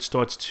Talbot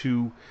starts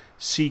to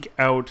seek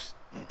out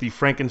the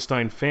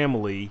Frankenstein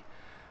family,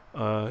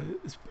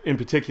 in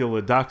particular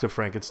Dr.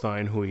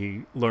 Frankenstein, who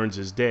he learns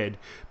is dead,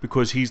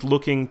 because he's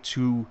looking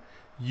to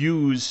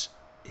use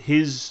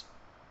his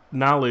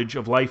knowledge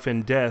of life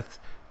and death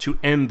to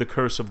end the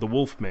curse of the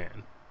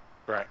Wolfman.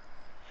 Right.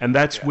 And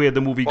that's where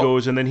the movie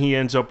goes, and then he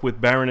ends up with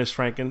Baroness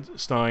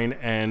Frankenstein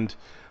and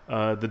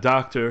the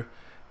doctor,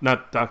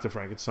 not Dr.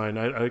 Frankenstein,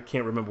 I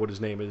can't remember what his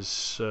name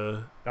is.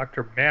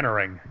 Dr.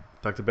 Mannering.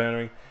 Dr.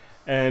 Mannering.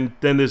 And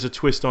then there's a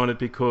twist on it,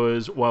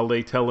 because while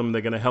they tell him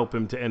they're going to help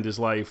him to end his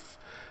life,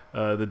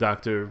 the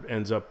doctor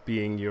ends up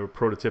being your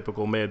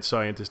prototypical mad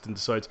scientist and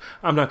decides,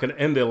 I'm not going to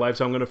end their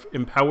lives, I'm going to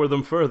empower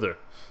them further.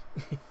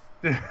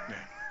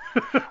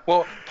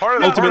 Well, part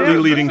of ultimately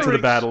leading to the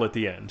battle at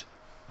the end.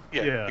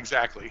 Yeah,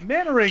 exactly.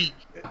 Mannering,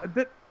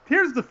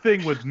 here's the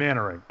thing with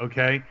Mannering,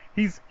 okay?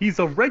 He's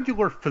a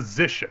regular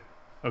physician,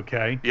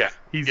 okay? Yeah.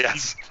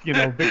 He's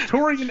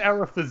Victorian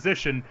era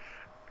physician.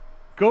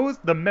 Goes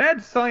the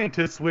mad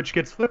scientist switch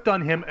gets flipped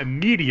on him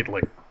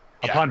immediately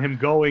upon him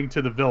going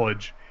to the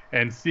village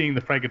and seeing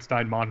the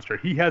Frankenstein monster.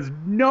 He has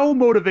no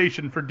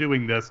motivation for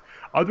doing this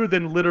other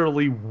than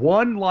literally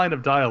one line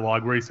of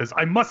dialogue where he says,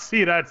 I must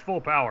see it at its full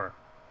power.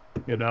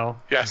 You know?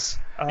 Yes.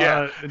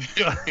 And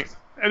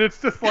it's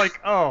just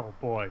like, oh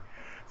boy.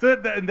 So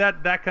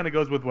that kind of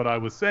goes with what I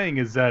was saying,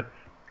 is that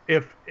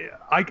if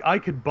I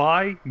could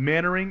buy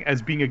Mannering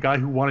as being a guy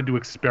who wanted to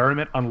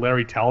experiment on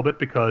Larry Talbot,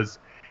 because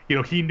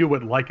he knew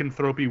what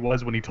lycanthropy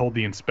was when he told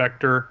the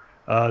inspector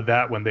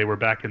that when they were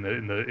back in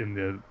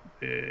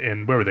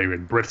where were they,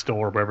 in Bristol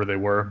or wherever they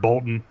were,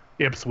 Bolton,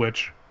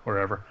 Ipswich,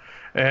 wherever.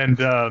 And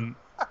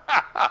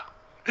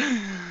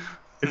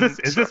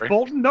is this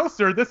Bolton? No,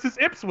 sir, this is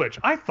Ipswich.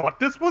 I thought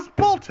this was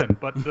Bolton,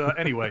 but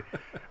anyway.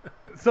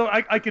 So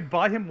I could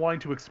buy him wanting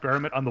to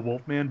experiment on the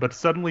Wolfman, but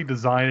suddenly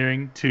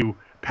desiring to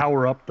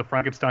power up the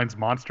Frankenstein's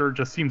monster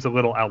just seems a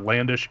little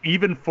outlandish,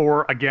 even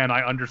for, again,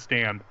 I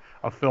understand,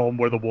 a film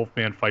where the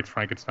Wolfman fights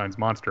Frankenstein's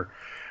monster.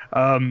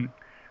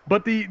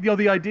 But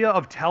the idea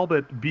of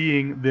Talbot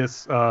being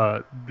this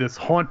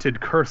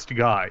haunted, cursed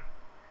guy,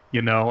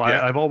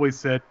 I've always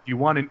said,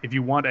 if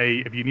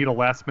you need a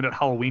last minute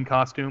Halloween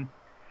costume,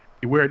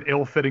 you wear an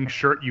ill-fitting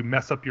shirt, you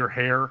mess up your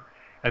hair,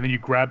 and then you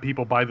grab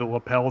people by the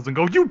lapels and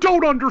go, "You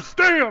don't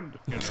understand."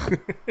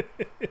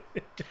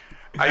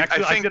 I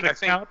think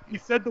he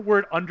said the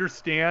word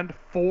 "understand"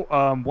 four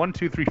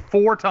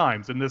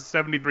times in this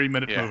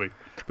 73-minute movie.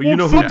 But you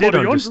know who did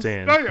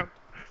understand?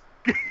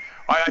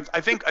 I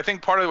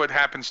think part of what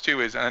happens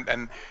too is,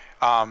 I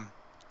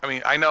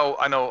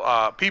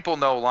know people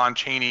know Lon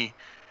Chaney.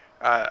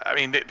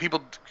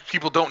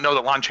 People don't know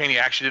that Lon Chaney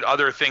actually did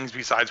other things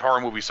besides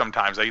horror movies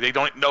sometimes. They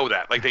don't know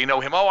that. Like, they know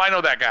him. Oh, I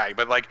know that guy.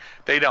 But,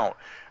 they don't.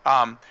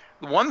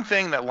 One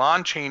thing that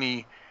Lon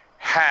Chaney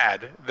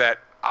had that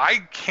I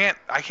can't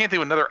think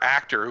of another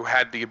actor who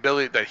had the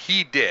ability that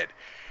he did.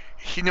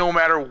 He, no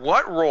matter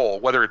what role,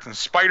 whether it's in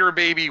Spider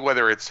Baby,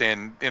 whether it's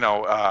in,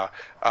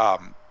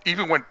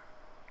 even when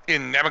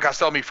in Abbott and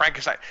Costello meet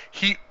Frankenstein,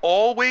 he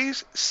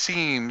always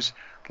seems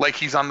like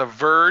he's on the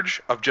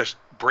verge of just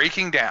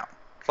breaking down.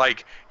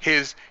 Like,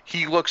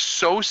 he looks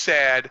so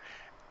sad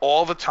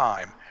all the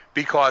time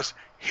because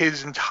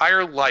his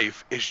entire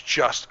life is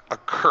just a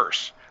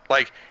curse.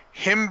 Like,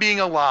 him being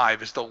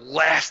alive is the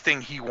last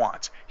thing he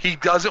wants. He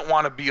doesn't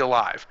want to be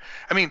alive.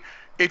 I mean,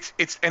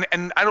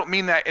 and I don't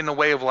mean that in the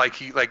way of like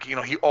he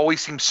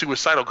always seems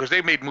suicidal, because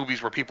they've made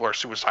movies where people are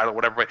suicidal,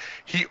 whatever, but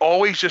he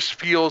always just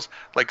feels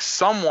like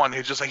someone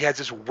who's just like, he has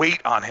this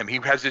weight on him. He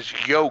has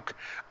this yoke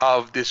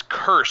of this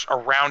curse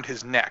around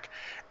his neck.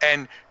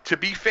 And to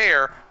be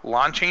fair,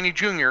 Lon Chaney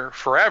Jr.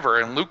 forever,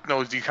 and Luke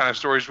knows these kind of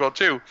stories well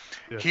too,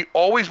 he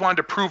always wanted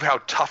to prove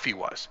how tough he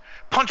was.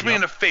 Punch me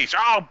in the face,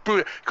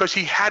 because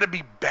he had to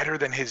be better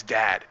than his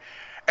dad.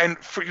 And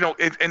for,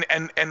 and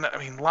I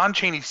mean, Lon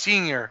Chaney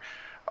Sr.,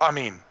 I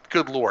mean,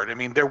 good Lord. I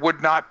mean, there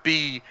would not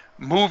be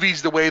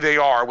movies the way they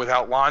are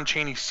without Lon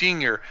Chaney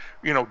Sr.,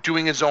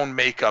 doing his own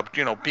makeup,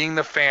 being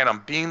the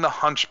Phantom, being the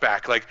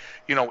Hunchback, like,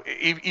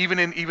 even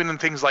in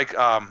things like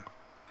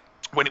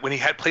when he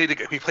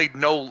played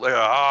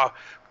no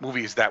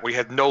movies that where he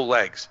had no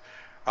legs.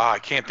 I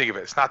can't think of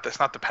it. That's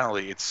not The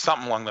Penalty. It's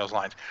something along those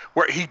lines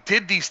where he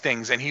did these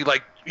things, and he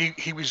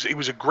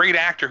was a great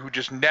actor who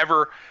just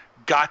never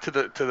got to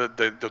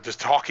the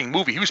talking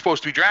movie. He was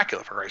supposed to be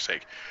Dracula, for Christ's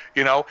sake.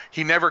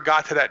 He never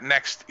got to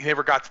he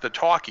never got to the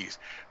talkies.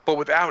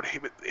 But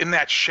in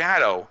that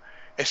shadow,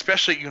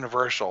 especially at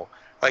Universal,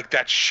 like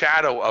that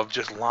shadow of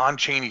just Lon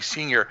Chaney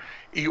Sr.,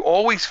 you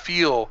always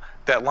feel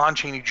that Lon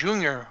Chaney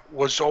Jr.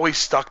 was always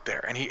stuck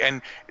there,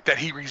 and that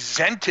he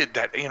resented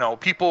that,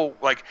 people,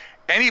 like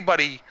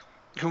anybody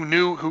who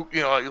knew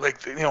he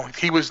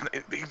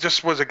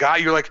just was a guy,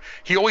 you're like,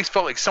 he always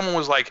felt like someone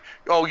was like,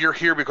 oh, you're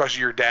here because of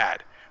your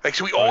dad. Like,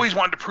 so he always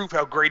wanted to prove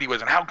how great he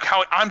was and how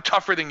I'm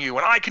tougher than you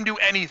and I can do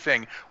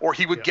anything, or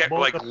he would get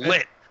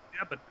lit.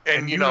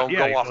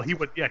 Go off. He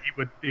would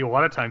a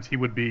lot of times he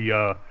would be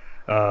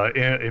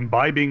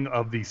imbibing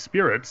of the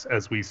spirits,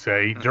 as we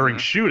say, during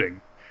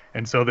shooting.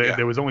 And so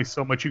there was only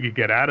so much you could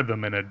get out of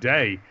him in a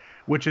day,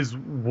 which is,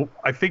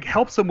 I think,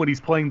 helps him when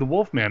he's playing the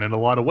Wolfman in a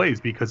lot of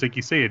ways, because, like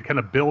you say, it kind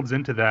of builds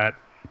into that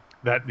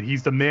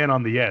he's the man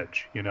on the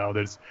edge.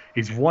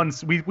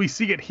 We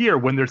see it here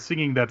when they're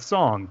singing that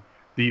song,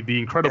 the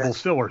Incredible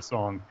Filler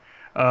song.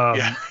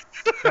 I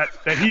felt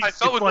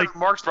it was like a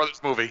Marx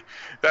Brothers movie.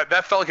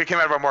 That felt like it came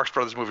out of a Marx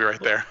Brothers movie right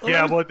there.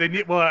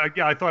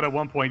 I thought at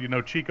one point,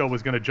 Chico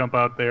was going to jump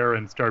out there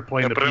and start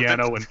playing the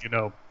piano, and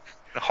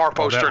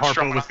Harpo started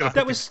strumming.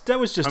 That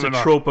was just a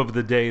trope of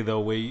the day, though,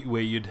 where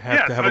you'd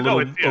have to have a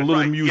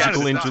little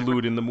musical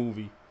interlude in the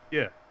movie.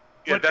 Yeah.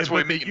 Yeah, that's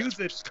what they use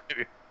it.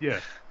 Yeah.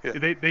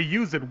 They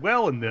use it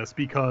well in this,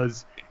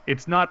 because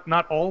it's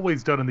not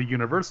always done in the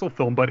Universal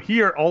film, but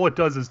here all it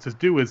does is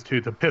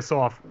to piss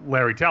off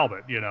Larry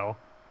Talbot, Yeah.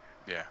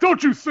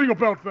 Don't you sing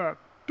about that?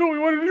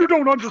 You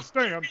don't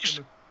understand.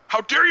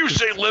 How dare you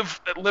say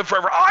live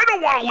forever? I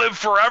don't want to live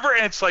forever.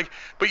 And it's like,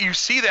 but you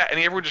see that, and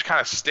everyone just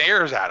kind of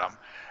stares at him.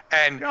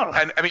 And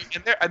I mean,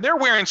 they're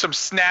wearing some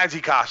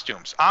snazzy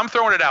costumes. I'm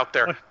throwing it out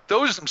there.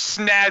 Those are some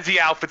snazzy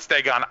outfits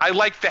they got on. I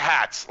like the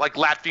hats, like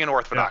Latvian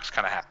Orthodox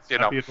kind of hats.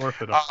 Latvian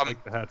Orthodox,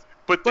 like the hats.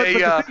 But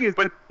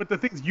the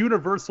thing is,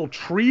 Universal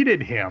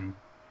treated him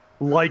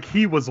like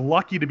he was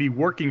lucky to be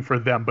working for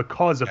them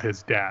because of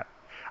his dad.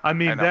 I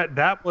mean,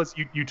 that was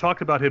you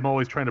talked about him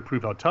always trying to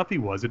prove how tough he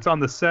was. It's on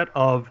the set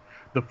of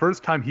the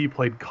first time he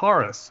played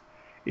Karis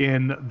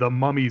in The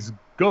Mummy's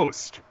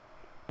Ghost,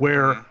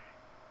 where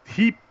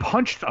he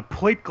punched a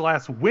plate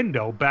glass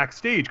window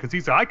backstage because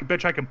he said, I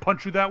bet you I can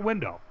punch through that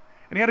window.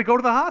 And he had to go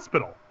to the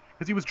hospital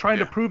because he was trying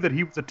to prove that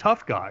he was a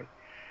tough guy.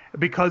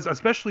 Because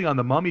especially on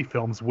the Mummy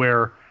films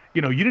where,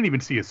 you didn't even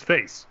see his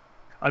face.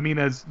 I mean,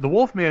 as the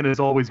Wolfman is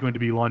always going to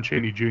be Lon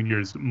Chaney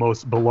Jr.'s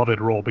most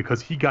beloved role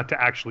because he got to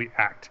actually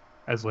act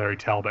as Larry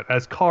Talbot.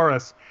 As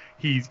Karis,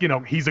 he's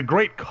a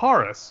great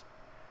Karis.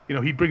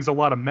 He brings a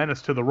lot of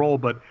menace to the role,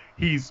 but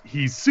he's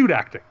suit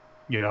acting,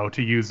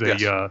 to use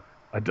a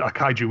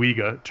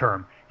Kaiju-iga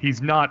term.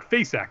 He's not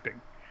face acting.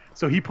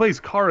 So he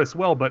plays Karis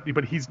well, but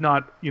he's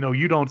not,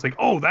 you don't say,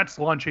 oh, that's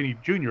Lon Chaney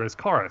Jr. as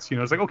Karis.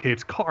 It's like, okay,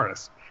 it's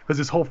Karis, because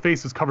his whole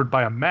face is covered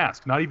by a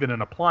mask, not even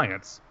an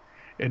appliance.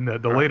 In the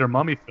later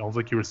Mummy films,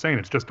 like you were saying,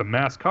 it's just a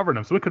mask covering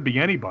him, so it could be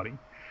anybody.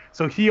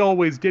 So he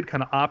always did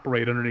kind of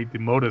operate underneath the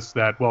modus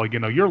that, well,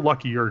 you're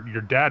lucky your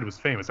dad was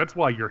famous. That's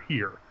why you're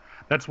here.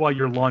 That's why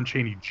you're Lon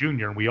Chaney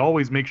Jr., and we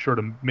always make sure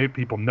to make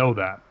people know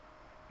that.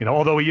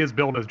 Although he is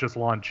billed as just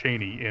Lon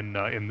Chaney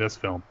in this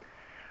film.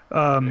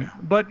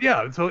 But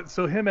yeah,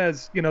 so him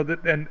as,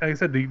 and like I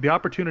said, the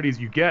opportunities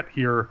you get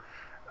here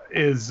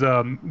is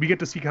we get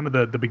to see kind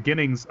of the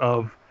beginnings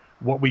of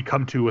what we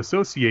come to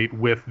associate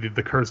with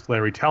the cursed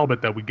Larry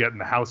Talbot that we get in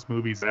the House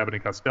movies, Abbott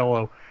and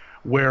Costello,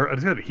 where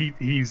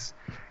he's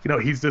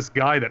this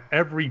guy that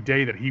every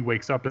day that he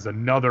wakes up is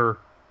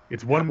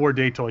it's one more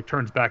day till he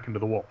turns back into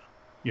the wolf,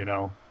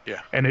 Yeah.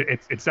 And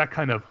it's that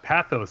kind of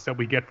pathos that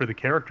we get for the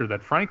character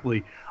that,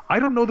 frankly, I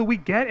don't know that we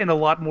get in a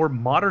lot more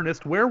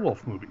modernist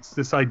werewolf movies.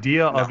 This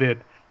idea of it,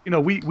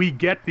 we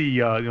get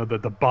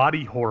the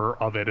body horror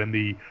of it and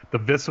the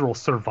visceral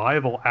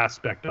survival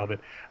aspect of it,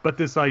 but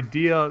this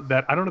idea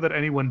that I don't know that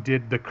anyone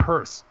did the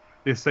curse.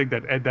 This thing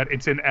that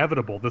it's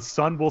inevitable. The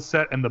sun will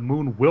set and the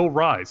moon will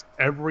rise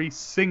every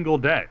single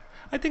day.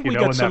 I think we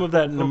got some of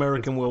that in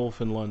American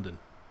Werewolf in London.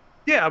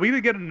 Yeah, we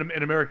did get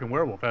an American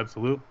Werewolf,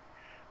 absolutely.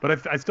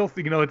 But I still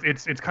think,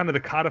 it's kind of the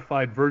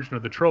codified version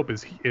of the trope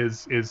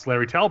is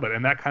Larry Talbot,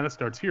 and that kind of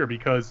starts here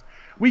because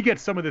we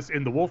get some of this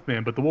in the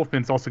Wolfman, but the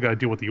Wolfman's also got to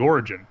deal with the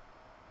origin,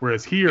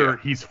 whereas here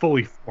he's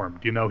fully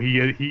formed. He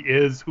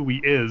is who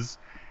he is,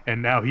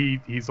 and now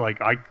he's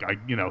like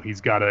he's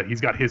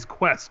got his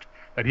quest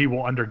that he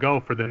will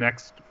undergo for the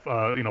next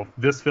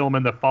this film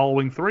and the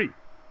following 3.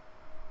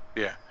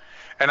 Yeah,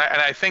 and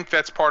I think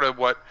that's part of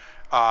what.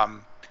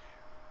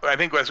 I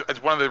think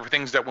it's one of the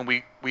things that when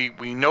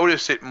we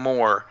notice it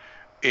more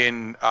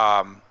in,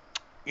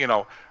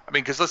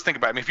 because let's think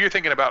about it. I mean, if you're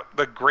thinking about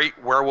the great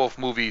werewolf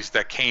movies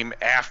that came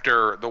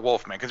after The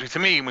Wolfman, because to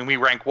me, when we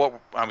rank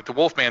The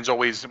Wolfman's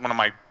always one of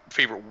my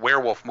favorite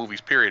werewolf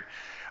movies, period.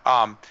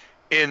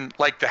 In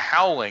like The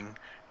Howling,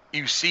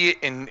 you see it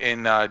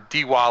in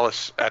Dee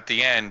Wallace at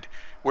the end,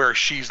 where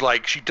she's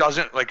like, she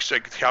doesn't like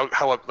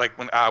how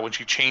when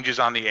she changes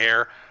on the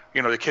air.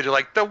 The kids are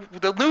like,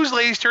 the news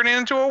lady's turning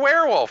into a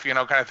werewolf, kind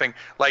of thing.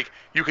 Like,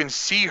 you can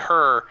see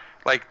her,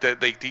 like,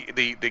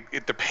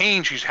 the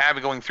pain she's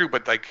having going through,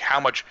 but, like,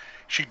 how much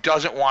she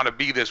doesn't want to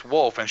be this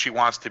wolf, and she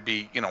wants to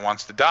be,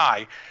 wants to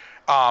die.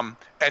 And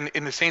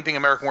in the same thing,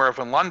 American Werewolf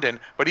in London,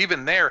 but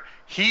even there,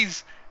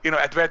 he's,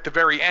 at the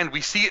very end,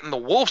 we see it in the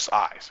wolf's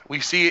eyes.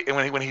 We see it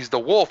when he's the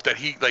wolf that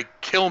he,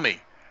 like, kill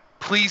me.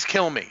 Please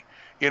kill me,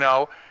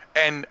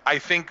 And I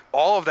think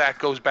all of that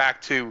goes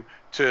back to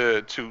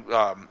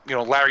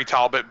Larry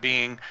Talbot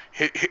being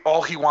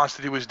all he wants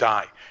to do is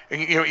die, and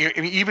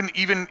even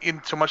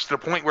in so much to the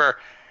point where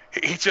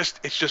it's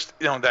just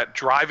that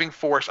driving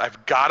force.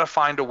 I've got to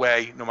find a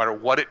way, no matter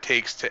what it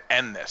takes, to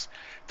end this.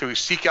 To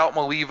seek out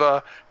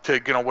Maliva, to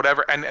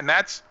whatever, and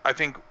that's I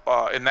think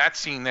in that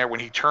scene there when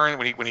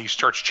he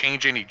starts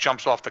changing, he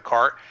jumps off the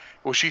cart.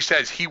 Well, she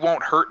says he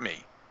won't hurt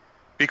me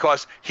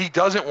because he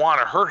doesn't want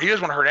to hurt. He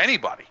doesn't want to hurt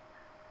anybody,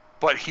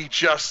 but he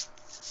just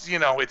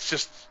it's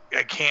just.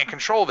 I can't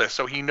control this,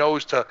 so he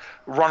knows to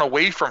run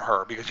away from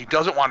her because he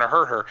doesn't want to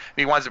hurt her. And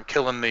he winds up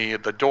killing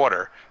the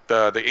daughter,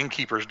 the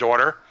innkeeper's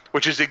daughter,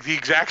 which is the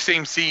exact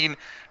same scene,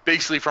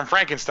 basically from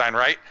Frankenstein,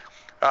 right?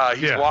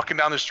 He's walking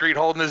down the street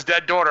holding his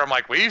dead daughter. I'm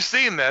like, we've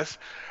seen this,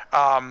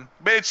 but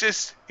it's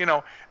just,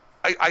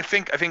 I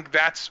think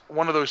that's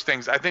one of those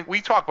things. I think we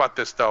talk about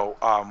this though,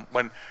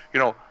 when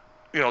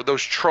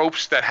those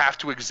tropes that have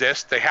to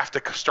exist, they have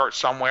to start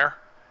somewhere.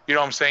 You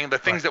know what I'm saying? The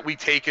things that we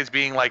take as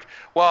being like,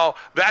 well,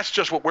 that's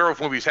just what werewolf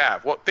movies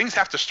have. Well, things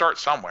have to start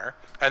somewhere.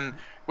 And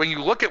when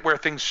you look at where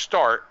things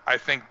start, I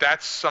think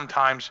that's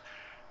sometimes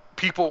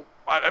people,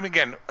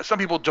 again, some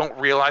people don't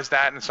realize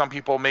that, and some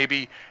people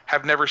maybe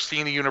have never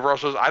seen the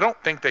Universals. I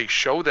don't think they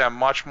show them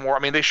much more. I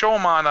mean, they show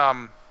them on,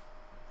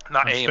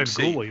 not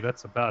AMC. Svengoolie,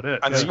 that's about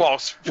it. On they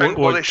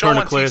show them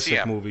on classic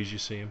TCM. Movies, you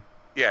see them.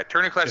 Yeah,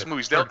 Turner Classic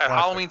Movies. At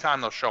Halloween time,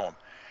 they'll show them.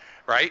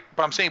 Right,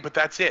 but I'm saying,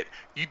 that's it.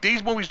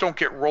 These movies don't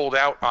get rolled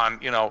out on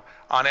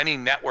any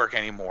network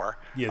anymore.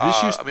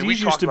 Yeah,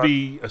 these used to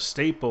be a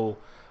staple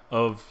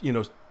of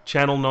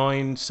Channel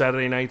 9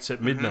 Saturday nights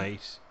at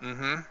midnight,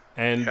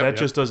 and that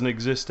just doesn't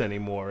exist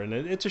anymore, and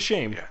it's a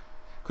shame. Yeah.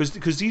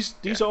 Because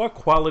these are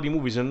quality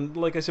movies, and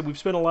like I said, we've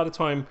spent a lot of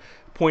time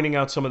pointing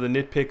out some of the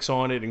nitpicks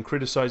on it and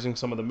criticizing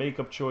some of the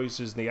makeup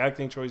choices and the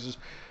acting choices,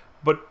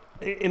 but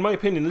in my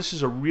opinion, this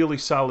is a really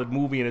solid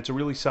movie, and it's a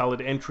really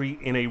solid entry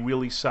in a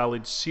really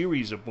solid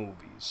series of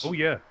movies. Oh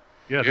yeah,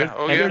 yeah.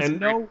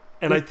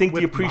 And I think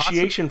the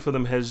appreciation for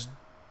them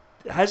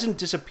hasn't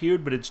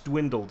disappeared, but it's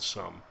dwindled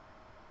some.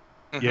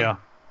 Yeah.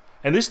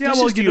 And this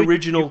is the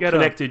original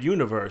connected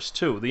universe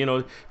too.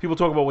 People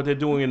talk about what they're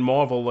doing in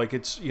Marvel, like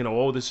it's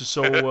this is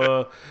so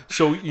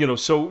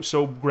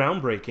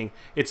groundbreaking.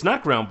 It's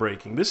not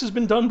groundbreaking. This has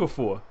been done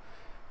before.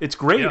 It's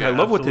great. Yeah, I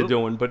love what they're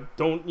doing, but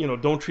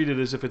don't treat it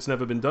as if it's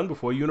never been done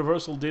before.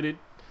 Universal did it,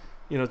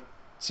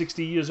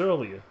 60 years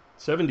earlier,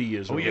 70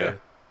 years earlier.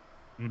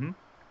 Yeah. Mm-hmm.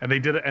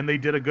 And they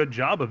did a good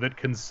job of it,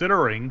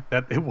 considering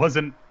that it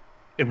wasn't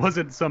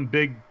some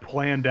big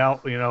planned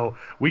out,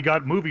 we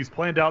got movies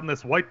planned out on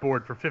this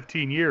whiteboard for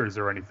 15 years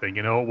or anything.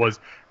 It was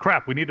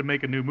crap. We need to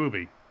make a new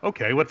movie.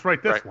 Okay, let's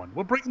write this one.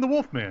 We'll bring in the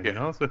Wolfman.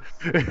 So.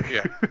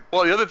 Yeah.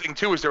 Well, the other thing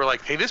too is they were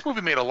like, hey, this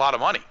movie made a lot of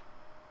money.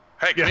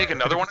 Hey, can we make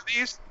another one of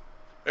these?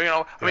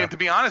 I mean, to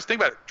be honest, think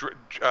about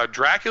it.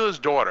 Dracula's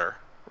daughter,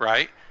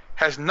 right,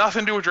 has nothing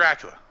to do with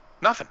Dracula.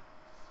 Nothing.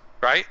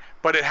 Right?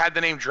 But it had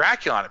the name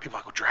Dracula on it. People are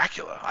like, oh,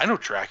 Dracula. I know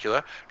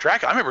Dracula.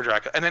 I remember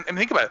Dracula. And then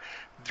think about it.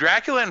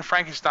 Dracula and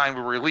Frankenstein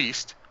were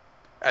released,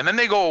 and then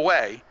they go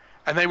away,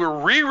 and they were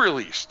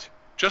re-released,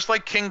 just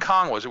like King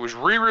Kong was. It was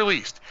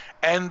re-released.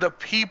 And the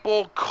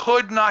people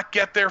could not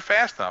get there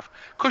fast enough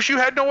because you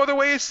had no other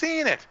way of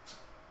seeing it.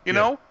 You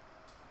know?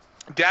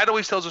 Dad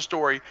always tells a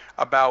story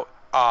about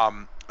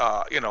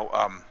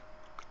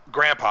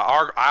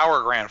Grandpa,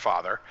 our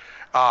grandfather,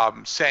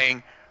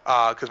 saying,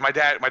 because my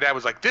dad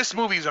was like, this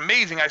movie is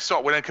amazing. I saw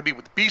it when it could be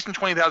with Beast in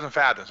 20,000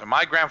 Fathoms. And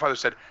my grandfather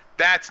said,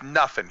 that's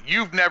nothing.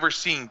 You've never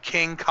seen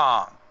King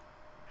Kong.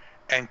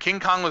 and King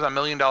Kong was a $1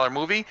 million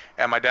movie,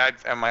 and my dad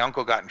and my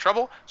uncle got in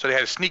trouble, so they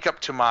had to sneak up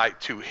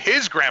to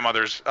his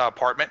grandmother's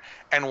apartment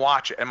and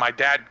watch it. And my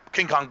dad,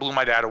 King Kong, blew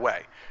my dad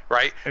away,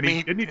 right? And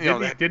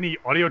didn't he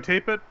audio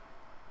tape it?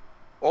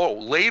 Oh,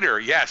 later,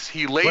 yes,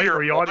 he later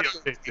audio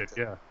taped it,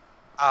 yeah.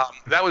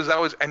 That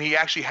was, and he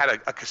actually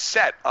had a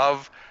cassette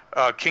of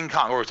King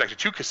Kong, or it was actually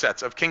 2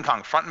 cassettes of King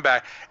Kong, front and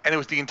back, and it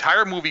was the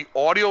entire movie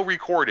audio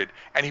recorded,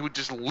 and he would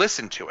just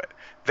listen to it.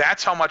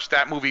 That's how much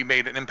that movie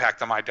made an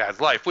impact on my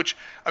dad's life. Which,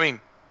 I mean,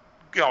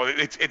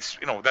 it's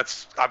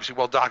that's obviously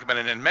well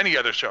documented in many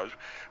other shows.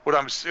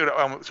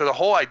 So the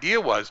whole idea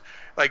was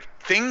like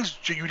things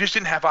you just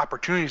didn't have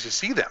opportunities to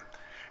see them.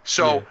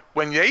 So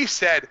when they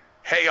said,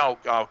 "Hey,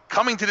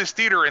 coming to this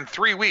theater in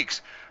 3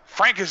 weeks,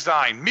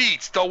 Frankenstein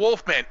meets the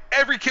Wolfman,"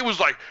 every kid was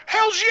like,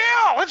 "Hell's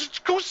yeah, let's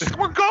go!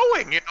 We're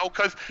going!"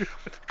 Because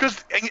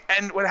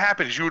and what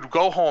happened is you would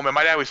go home, and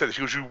my dad always said this: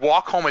 you would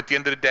walk home at the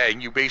end of the day,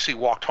 and you basically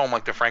walked home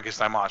like the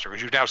Frankenstein monster,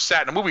 because you've now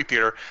sat in a movie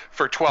theater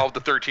for 12 to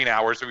 13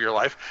 hours of your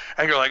life,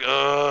 and you're like,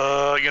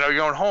 you're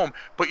going home,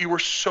 but you were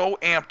so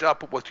amped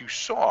up with what you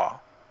saw,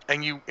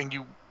 and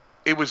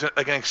it was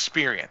like an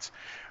experience.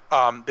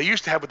 They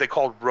used to have what they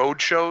called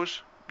road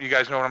shows. You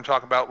guys know what I'm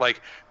talking about?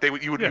 Like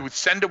you would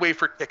send away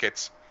for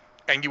tickets,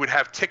 and you would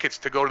have tickets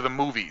to go to the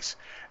movies,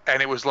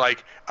 and it was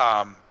like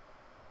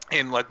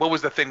what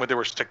was the thing where there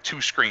was like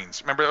 2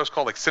 screens? Remember that was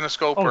called like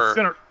Cinescope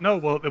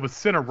it was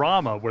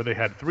Cinerama, where they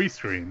had 3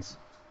 screens.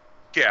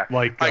 Yeah,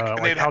 like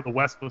How the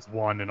West Was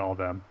Won and all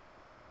them.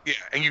 Yeah,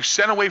 and you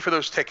sent away for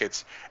those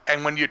tickets,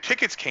 and when your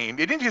tickets came,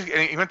 you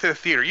went to the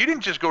theater. You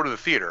didn't just go to the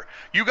theater.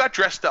 You got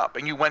dressed up,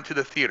 and you went to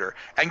the theater,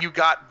 and you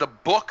got the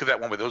book that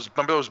went with those.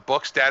 Remember those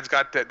books? Dad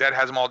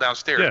has them all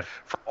downstairs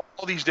for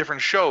all these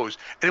different shows,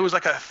 and it was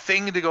like a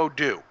thing to go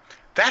do.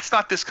 That's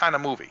not this kind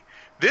of movie.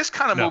 This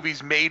kind of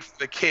movie's made for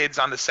the kids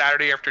on the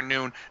Saturday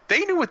afternoon. They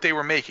knew what they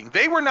were making.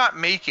 They were not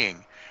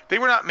making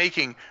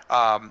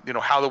How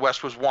the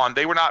West Was Won.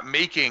 They were not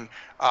making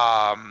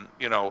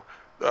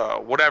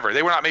whatever.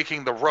 They were not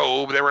making The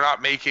Robe. They were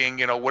not making,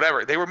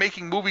 whatever. They were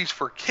making movies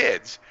for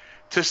kids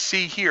to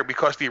see here,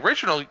 because the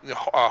original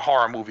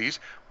horror movies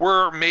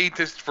were made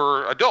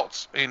for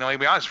adults. To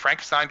be honest,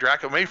 Frankenstein,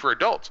 Dracula were made for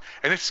adults,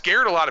 and it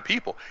scared a lot of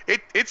people.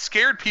 It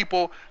scared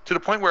people to the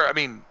point where,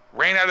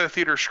 ran out of the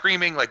theater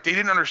screaming, like they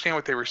didn't understand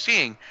what they were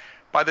seeing.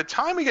 By the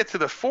time we get to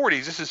the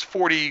 40s, this is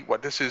 40.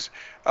 What this is?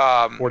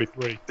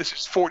 43. This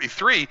is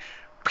 43.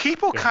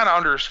 People kind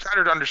of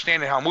started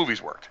understanding how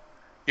movies worked.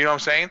 You know what I'm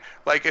saying?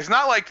 Like it's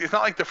not like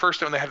the first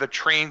time they had the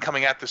train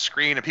coming at the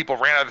screen and people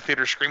ran out of the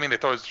theater screaming. They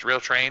thought it was a real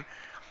train.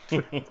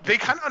 They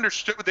kind of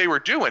understood what they were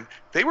doing.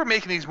 They were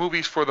making these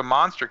movies for the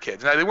monster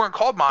kids. Now they weren't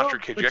called monster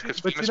kids yet,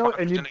 because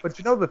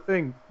the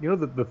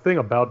thing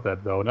about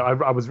that though. Now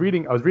I was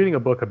reading a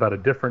book about a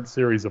different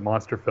series of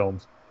monster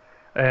films,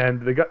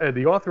 and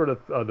the author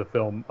of the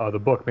film, the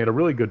book, made a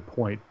really good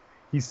point.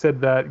 He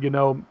said that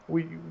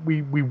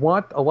we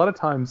want, a lot of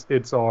times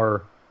it's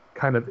our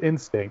kind of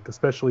instinct,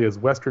 especially as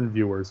Western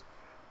viewers,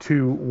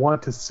 to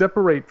want to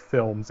separate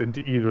films into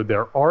either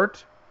their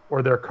art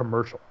or their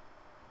commercial.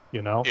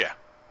 Yeah.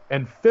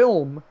 And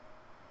film,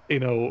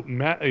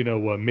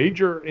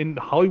 major in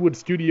Hollywood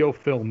studio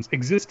films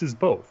exist as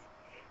both.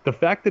 The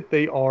fact that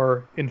they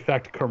are in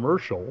fact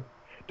commercial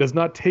does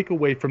not take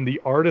away from the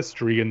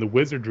artistry and the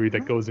wizardry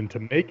that goes into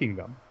making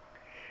them.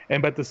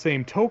 And by the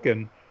same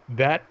token,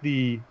 that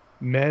the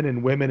men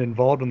and women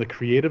involved on the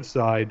creative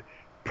side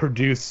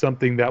produce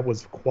something that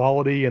was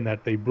quality and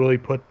that they really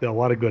put a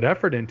lot of good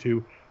effort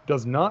into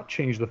does not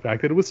change the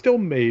fact that it was still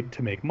made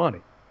to make money.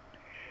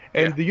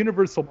 And the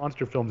Universal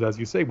monster films, as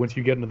you say, once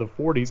you get into the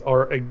 40s,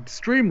 are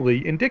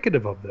extremely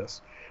indicative of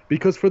this,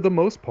 because for the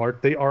most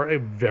part, they are a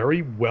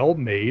very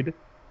well-made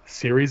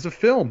series of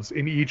films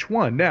in each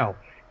one. Now,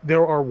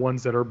 there are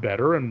ones that are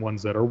better and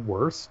ones that are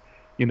worse.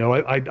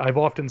 I've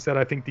often said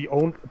I think the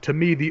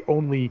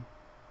only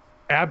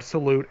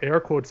absolute,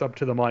 air quotes up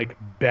to the mic,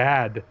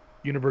 bad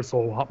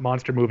Universal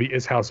monster movie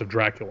is House of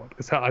Dracula.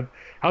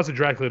 House of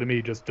Dracula to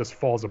me just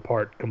falls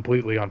apart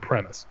completely on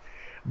premise.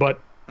 But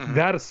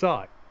that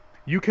aside,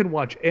 you can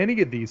watch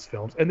any of these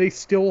films and they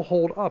still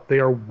hold up. They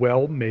are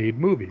well-made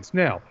movies.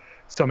 Now,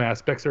 some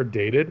aspects are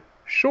dated.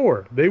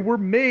 Sure, they were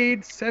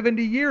made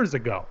 70 years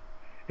ago.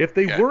 If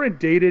they weren't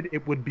dated,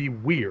 it would be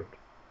weird.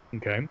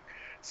 Okay?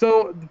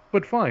 So,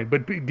 but fine.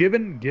 But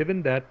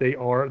given that they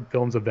are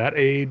films of that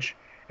age,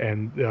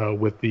 and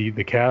with the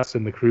cast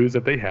and the crews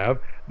that they have,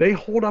 they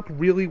hold up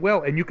really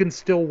well. And you can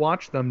still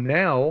watch them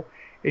now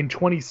in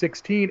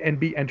 2016 and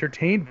be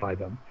entertained by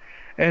them.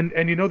 And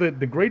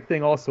the great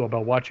thing also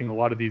about watching a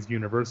lot of these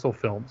Universal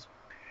films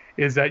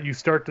is that you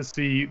start to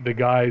see the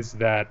guys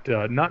that,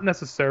 not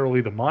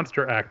necessarily the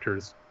monster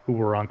actors who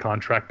were on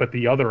contract, but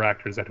the other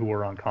actors who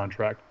were on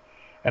contract.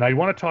 And I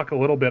want to talk a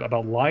little bit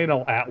about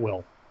Lionel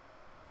Atwill,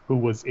 who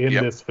was in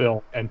this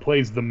film and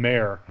plays the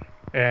mayor.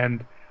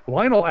 And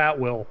Lionel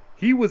Atwill,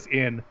 he was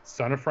in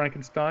Son of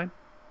Frankenstein,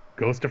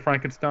 Ghost of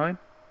Frankenstein,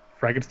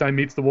 Frankenstein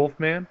Meets the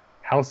Wolfman,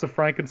 House of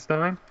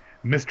Frankenstein.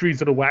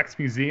 Mysteries of the Wax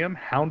Museum,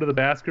 Hound of the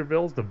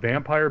Baskervilles, The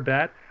Vampire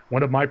Bat,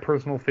 one of my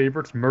personal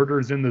favorites,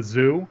 Murders in the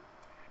Zoo.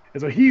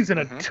 And so he's in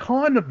a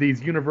ton of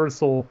these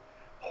Universal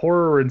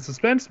horror and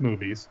suspense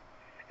movies.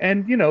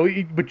 And,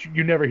 but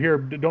you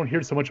don't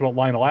hear so much about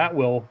Lionel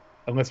Atwill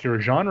unless you're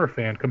a genre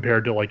fan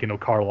compared to, like,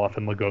 Karloff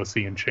and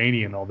Lugosi and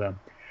Chaney and all them.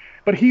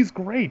 But he's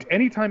great.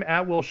 Anytime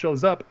Atwill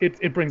shows up,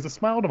 it brings a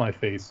smile to my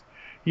face.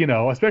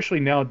 Especially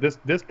now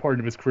this part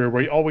of his career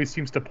where he always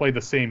seems to play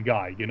the same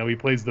guy. He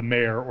plays the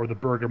mayor or the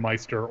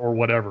Burgermeister or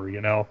whatever. He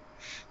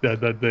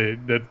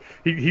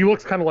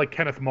looks kind of like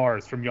Kenneth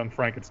Mars from Young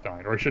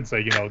Frankenstein, or I should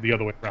say, the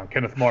other way around.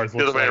 Kenneth Mars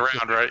looks the other way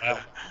around, right?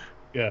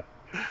 Yeah.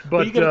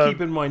 But you got to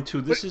keep in mind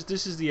too. This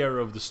is the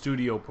era of the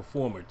studio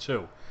performer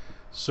too.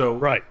 So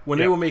when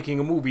they were making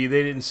a movie,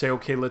 they didn't say,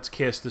 okay, let's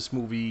cast this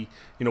movie.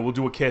 We'll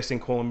do a casting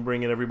call and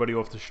bring in everybody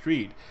off the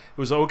street. It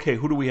was, okay,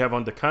 who do we have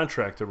under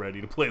contract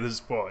already to play this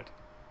part?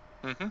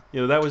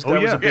 Mm-hmm. That was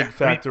a big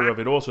factor of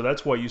it. Also,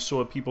 that's why you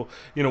saw people.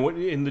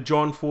 In the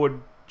John Ford,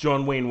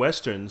 John Wayne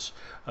westerns,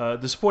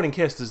 the supporting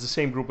cast is the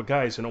same group of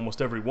guys in almost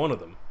every one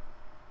of them.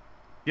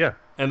 Yeah,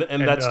 and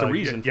that's the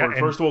reason for it.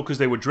 First of all, because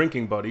they were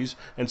drinking buddies,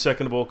 and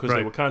second of all, because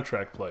they were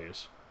contract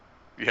players.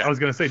 Yeah. I was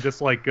going to say,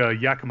 just like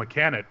Yakima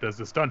Canet does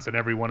the stunts in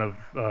every one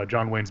of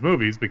John Wayne's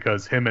movies,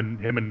 because him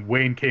and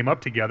Wayne came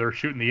up together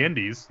shooting the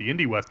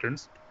indie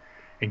westerns,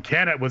 and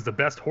Canet was the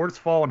best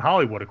horsefall in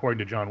Hollywood according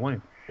to John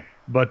Wayne.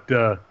 But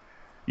so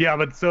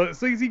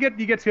you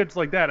get hits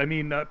like that. I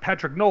mean,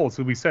 Patrick Knowles,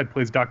 who we said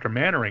plays Dr.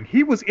 Mannering,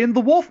 he was in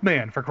The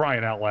Wolfman, for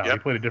crying out loud. He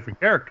played a different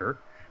character,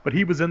 but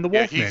he was in The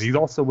Wolfman. He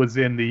also was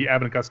in the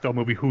Abbott and Costello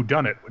movie Who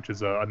Done It, which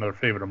is another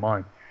favorite of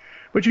mine.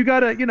 But you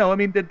gotta,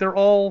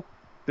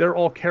 they're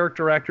all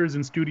character actors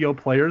and studio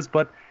players,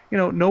 but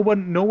no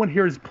one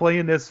here is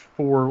playing this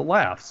for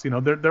laughs.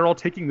 They're all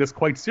taking this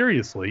quite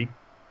seriously,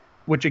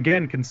 which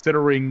again,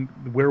 considering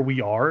where we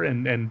are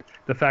and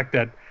the fact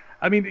that,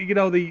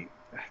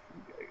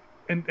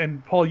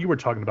 and Paul, you were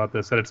talking about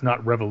this, that it's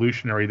not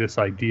revolutionary, this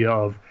idea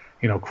of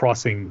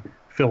crossing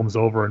films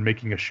over and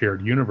making a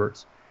shared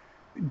universe.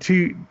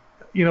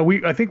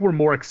 I think we're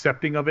more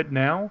accepting of it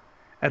now.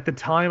 At the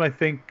time, I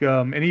think,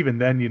 and even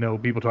then,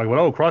 people talk about,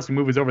 oh, crossing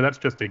movies over, that's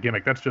just a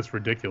gimmick, that's just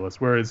ridiculous.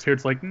 Whereas here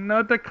it's like,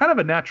 no, they're kind of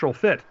a natural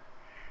fit.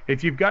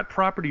 If you've got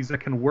properties that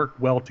can work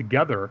well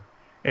together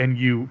and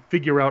you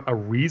figure out a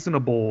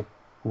reasonable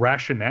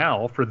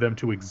rationale for them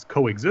to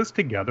coexist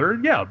together,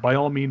 yeah, by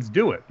all means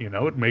do it.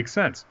 It makes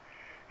sense.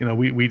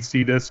 We'd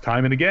see this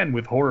time and again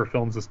with horror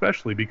films,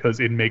 especially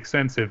because it makes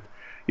sense if,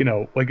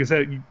 like I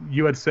said,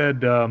 you had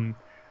said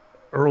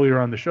earlier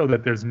on the show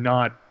that there's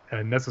not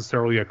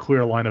necessarily a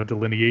clear line of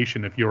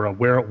delineation. If you're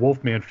a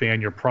Wolfman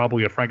fan, you're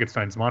probably a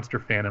Frankenstein's monster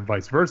fan, and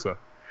vice versa.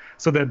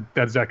 So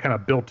that's that kind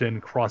of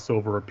built-in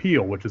crossover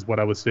appeal, which is what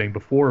I was saying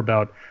before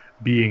about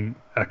being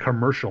a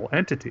commercial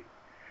entity.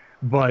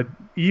 But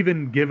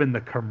even given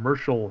the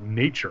commercial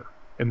nature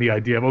and the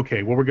idea of,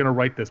 okay, well, we're going to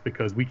write this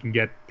because we can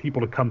get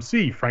people to come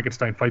see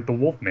Frankenstein fight the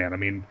Wolfman. I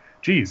mean,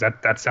 geez,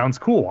 that sounds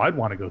cool. I'd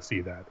want to go see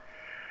that.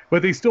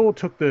 But they still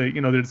took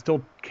there's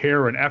still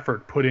care and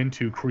effort put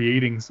into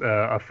creating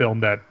a film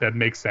that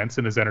makes sense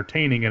and is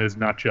entertaining and is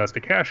not just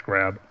a cash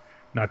grab,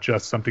 not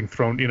just something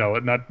thrown,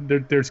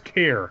 there's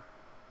care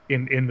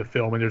in the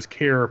film, and there's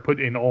care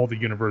put in all the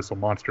Universal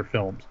monster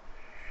films.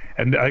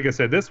 And like I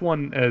said, this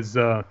one is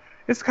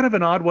it's kind of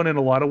an odd one in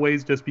a lot of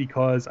ways, just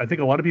because I think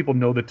a lot of people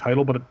know the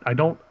title, but I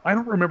don't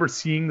remember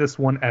seeing this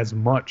one as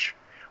much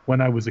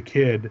when I was a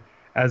kid,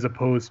 as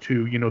opposed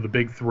to the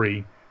big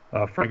three.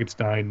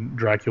 Frankenstein,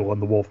 Dracula,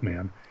 and the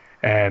Wolfman,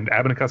 and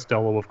Abbott and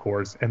Costello, of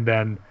course, and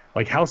then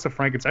like House of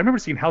Frankenstein. I remember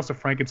seeing House of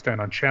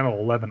Frankenstein on Channel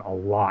 11 a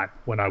lot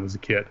when I was a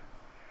kid,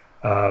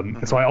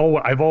 and so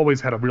I've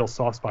always had a real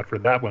soft spot for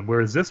that one.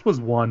 Whereas this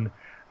was one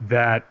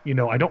that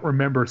I don't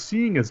remember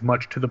seeing as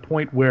much, to the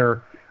point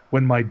where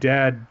when my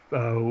dad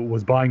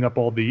was buying up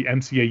all the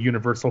MCA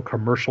Universal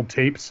commercial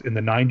tapes in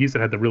the 90s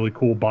that had the really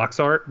cool box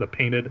art, the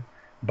painted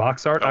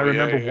box art, I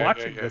remember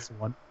watching this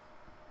one.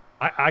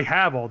 I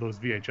have all those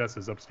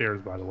VHSs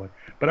upstairs, by the way.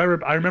 But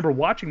I remember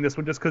watching this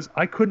one just because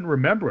I couldn't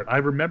remember it. I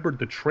remembered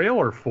the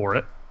trailer for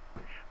it,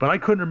 but I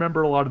couldn't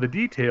remember a lot of the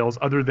details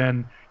other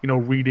than,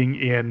 reading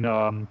in,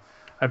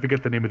 I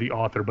forget the name of the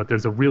author, but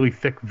there's a really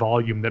thick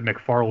volume that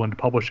McFarland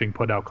Publishing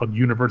put out called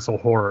Universal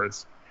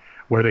Horrors,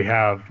 where they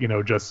have,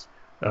 just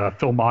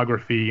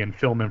filmography and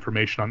film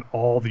information on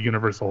all the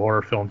Universal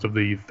horror films of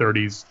the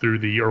 30s through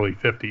the early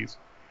 50s.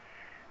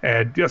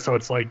 And so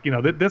it's like,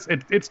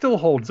 it still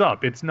holds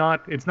up. It's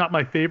not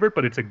my favorite,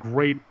 but it's a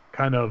great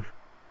kind of,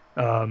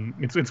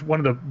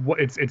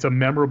 it's a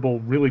memorable,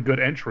 really good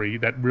entry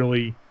that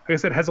really, like I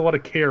said, has a lot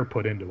of care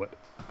put into it.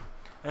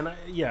 And I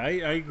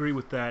agree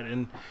with that.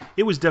 And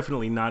it was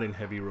definitely not in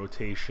heavy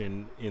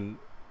rotation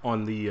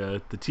on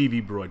the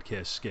TV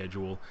broadcast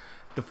schedule.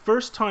 The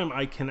first time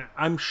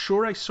I'm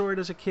sure I saw it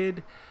as a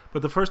kid,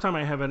 but the first time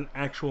I have an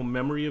actual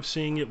memory of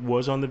seeing it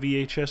was on the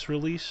VHS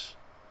release.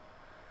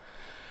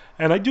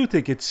 And I do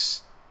think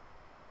it's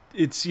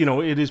it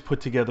is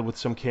put together with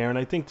some care, and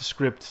I think the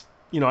script,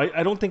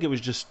 I don't think it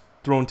was just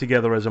thrown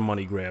together as a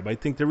money grab. I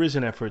think there is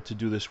an effort to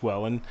do this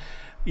well, and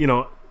you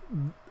know,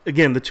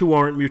 again, the two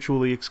aren't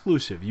mutually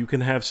exclusive. You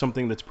can have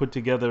something that's put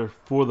together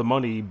for the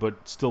money, but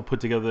still put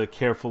together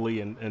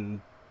carefully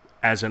and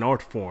as an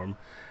art form.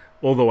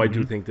 Although I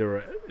do think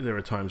there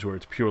are times where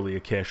it's purely a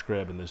cash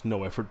grab and there's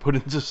no effort put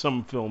into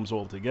some films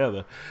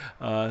altogether.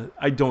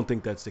 I don't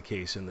think that's the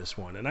case in this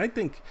one, and I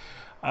think,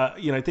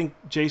 I think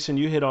Jason,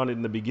 you hit on it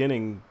in the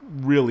beginning.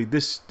 Really,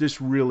 this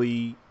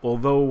really,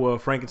 although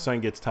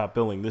Frankenstein gets top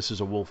billing, this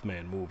is a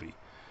Wolfman movie.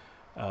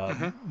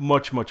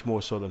 Much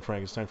more so than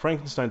Frankenstein.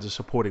 Frankenstein's a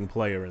supporting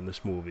player in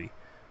this movie.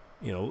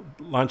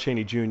 Lon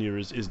Chaney Jr.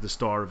 is the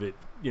star of it.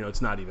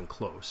 It's not even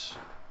close.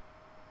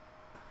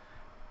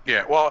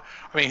 Yeah, well,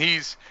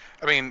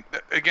 again,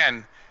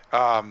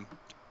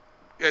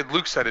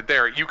 Luke said it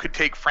there. You could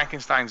take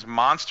Frankenstein's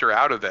monster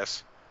out of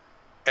this,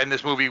 and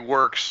this movie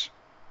works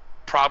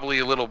probably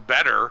a little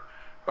better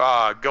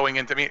going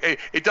into.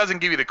 It doesn't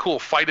give you the cool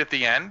fight at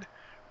the end,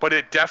 but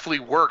it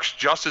definitely works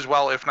just as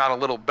well, if not a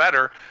little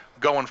better,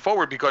 going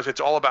forward, because it's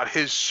all about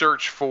his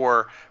search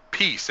for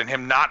peace and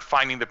him not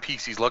finding the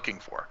peace he's looking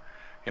for.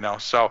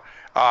 So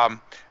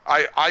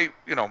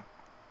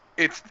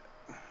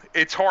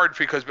it's hard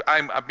because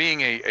I'm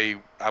being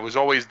I was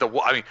always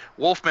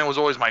Wolfman was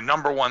always my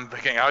number one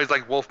thing. I always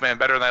liked Wolfman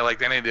better than I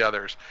liked any of the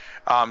others.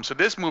 So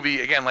this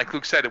movie, again, like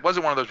Luke said, it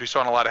wasn't one of those we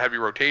saw in a lot of heavy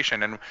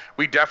rotation, and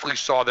we definitely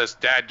saw this.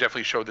 Dad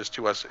definitely showed this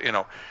to us,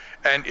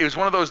 and it was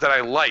one of those that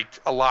I liked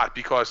a lot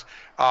because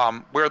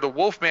where the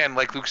Wolfman,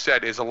 like Luke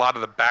said, is a lot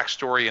of the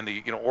backstory and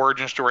the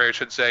origin story, I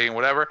should say, and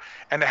whatever,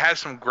 and it has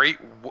some great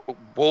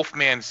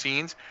Wolfman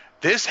scenes.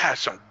 This has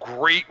some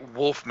great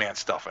Wolfman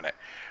stuff in it.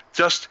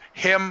 Just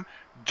him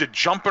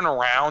jumping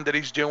around that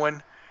he's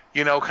doing,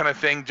 kind of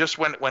thing. Just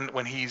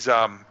when he's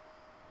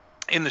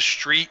in the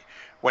street,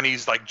 when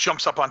he's like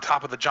jumps up on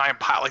top of the giant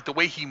pile, like the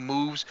way he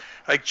moves,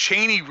 like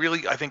Chaney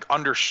really, I think,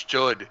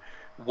 understood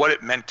what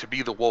it meant to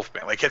be the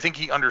Wolfman. Like I think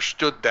he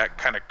understood that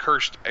kind of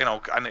cursed,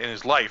 in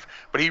his life,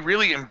 but he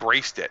really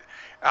embraced it.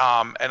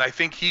 And I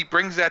think he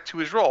brings that to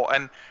his role.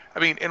 And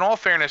in all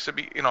fairness,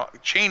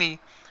 Chaney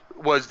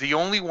was the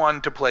only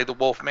one to play the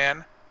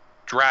Wolfman,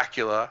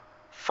 Dracula,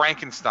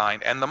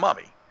 Frankenstein, and the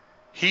Mummy.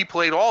 He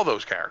played all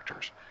those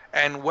characters,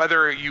 and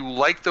whether you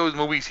like those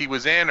movies he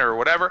was in or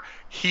whatever,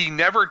 he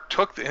never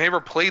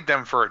played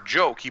them for a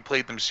joke. He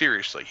played them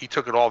seriously. He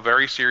took it all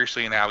very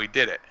seriously in how he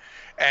did it,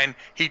 and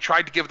he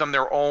tried to give them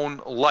their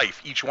own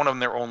life, each one of them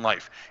their own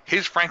life.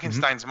 His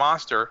Frankenstein's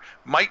monster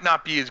might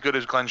not be as good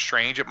as Glenn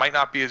Strange. It might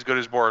not be as good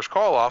as Boris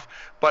Karloff,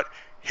 but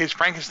his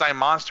Frankenstein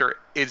monster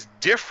is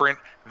different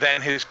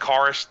than his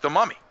Karis the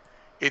Mummy.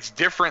 It's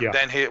different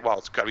than his. Well,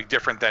 it's got to be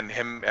different than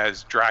him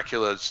as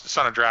Dracula's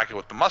son of Dracula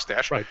with the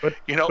mustache. Right, but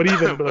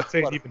let's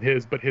say even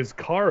his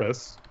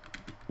Karis.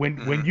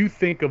 When you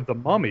think of the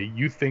Mummy,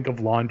 you think of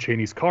Lon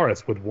Chaney's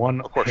Karis with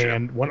one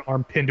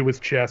arm pinned to his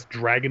chest,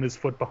 dragging his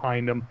foot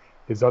behind him,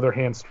 his other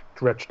hand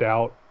stretched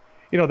out.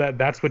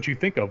 That's what you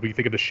think of. When you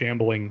think of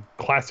the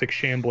classic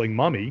shambling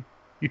Mummy,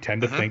 you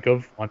tend to think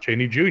of Lon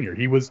Chaney Jr.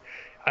 He was,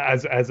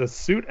 as a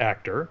suit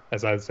actor,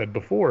 as I said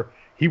before.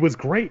 He was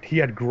great. He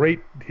had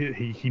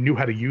he knew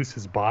how to use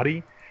his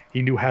body.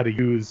 He knew how to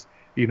use,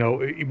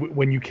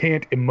 when you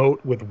can't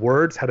emote with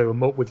words, how to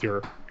emote with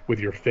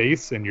your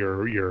face and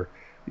your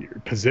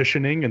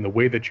positioning and the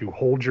way that you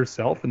hold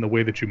yourself and the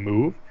way that you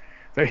move.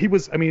 That he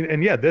was,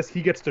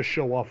 he gets to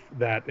show off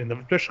that,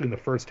 especially in the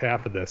first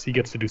half of this, he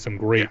gets to do some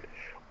great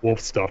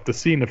wolf stuff. The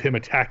scene of him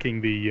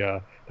attacking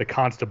the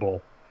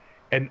constable,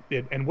 and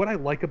what I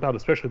like about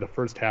especially the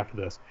first half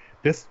of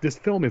this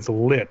film is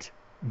lit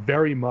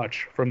very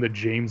much from the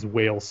James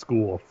Whale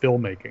school of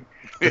filmmaking.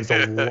 There's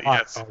a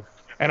lot of,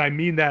 and I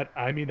mean that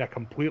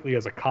completely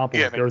as a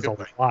compliment. There's a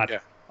lot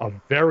of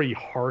very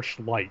harsh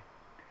light.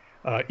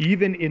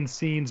 Even in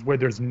scenes where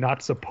there's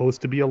not supposed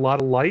to be a lot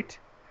of light,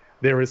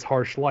 there is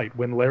harsh light.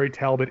 When Larry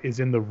Talbot is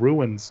in the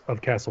ruins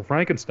of Castle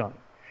Frankenstein,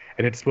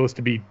 and it's supposed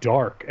to be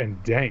dark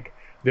and dank,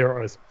 there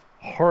is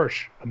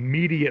harsh,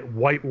 immediate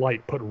white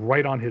light put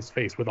right on his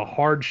face with a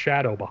hard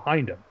shadow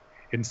behind him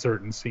in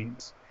certain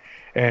scenes.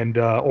 And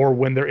or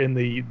when they're in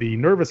the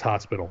nervous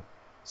hospital.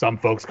 Some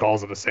folks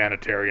calls it a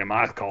sanitarium.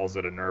 I calls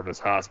it a nervous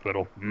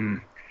hospital.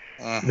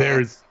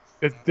 There's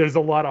a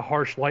lot of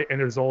harsh light,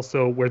 and there's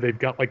also where they've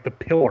got like the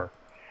pillar,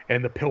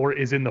 and the pillar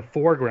is in the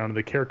foreground, and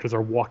the characters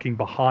are walking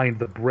behind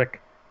the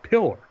brick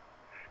pillar.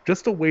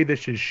 Just the way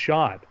this is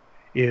shot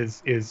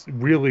is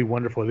really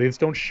wonderful. They just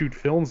don't shoot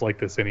films like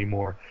this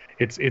anymore.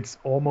 It's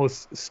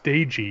almost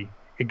stagey,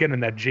 again,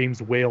 in that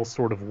James Whale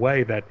sort of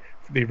way that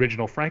the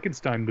original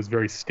Frankenstein was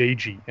very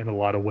stagey in a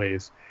lot of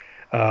ways,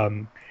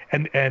 and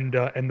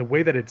the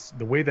way that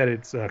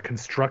it's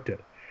constructed.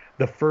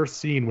 The first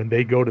scene when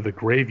they go to the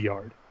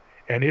graveyard,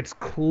 and it's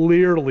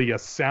clearly a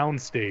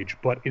soundstage,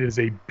 but it is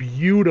a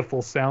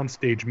beautiful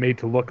soundstage made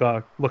to look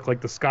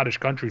like the Scottish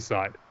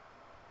countryside,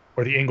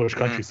 or the English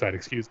countryside,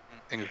 excuse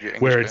me,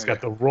 where it's got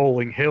the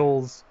rolling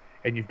hills,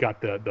 and you've got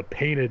the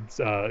painted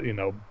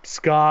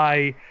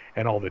sky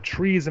and all the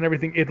trees and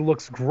everything. It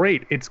looks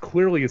great. It's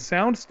clearly a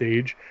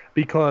soundstage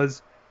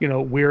because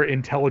we're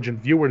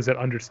intelligent viewers that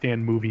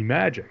understand movie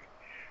magic.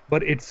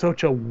 But it's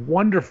such a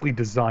wonderfully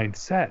designed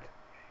set.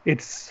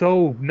 It's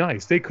so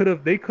nice. They could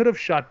have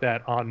shot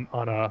that on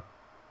a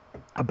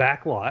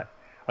backlot,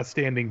 a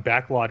standing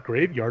backlot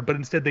graveyard, but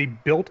instead they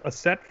built a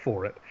set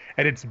for it,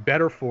 and it's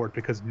better for it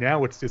because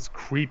now it's this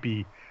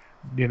creepy,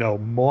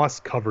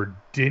 moss-covered,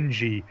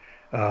 dingy,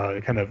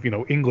 kind of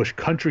English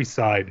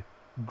countryside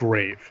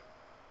grave,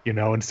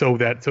 and so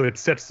it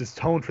sets this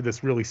tone for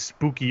this really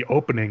spooky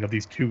opening of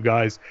these two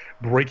guys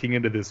breaking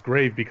into this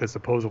grave because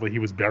supposedly he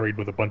was buried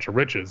with a bunch of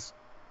riches.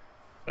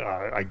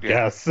 I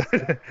guess.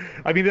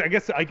 I mean, I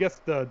guess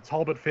the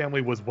Talbot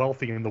family was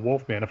wealthy in the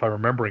Wolfman, if I'm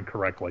remembering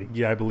correctly.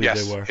 Yeah, I believe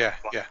they were.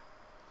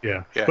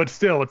 Yeah. But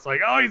still, it's like,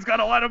 oh, he's got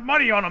a lot of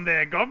money on him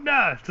there,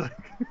 governor.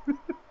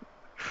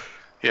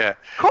 Yeah.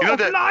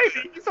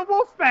 He's a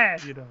Wolfman.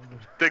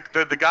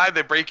 The guy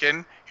they break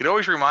in, it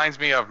always reminds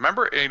me of.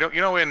 Remember, in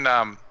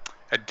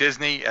at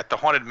Disney at the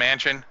Haunted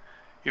Mansion,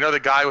 the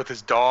guy with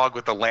his dog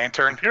with the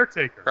lantern, the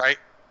caretaker, right?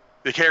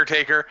 The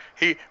caretaker.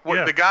 The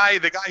guy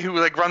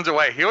who runs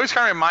away. He always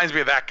kind of reminds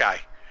me of that guy.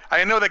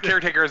 I know that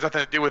caretaker has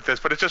nothing to do with this,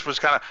 but it just was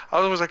kind of. I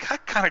was like,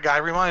 that kind of guy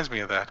reminds me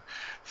of that.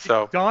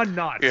 So Don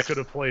Knotts could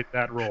have played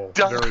that role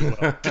very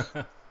well.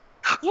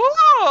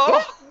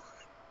 Whoa!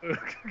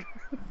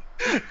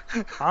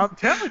 I'm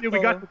telling you,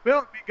 we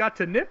got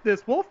to nip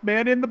this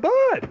Wolfman in the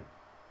bud.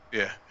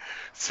 Yeah.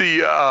 See,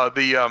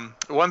 the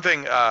one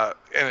thing,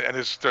 and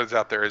this turns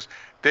out there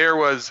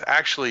was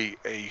actually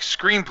a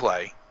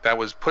screenplay that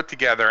was put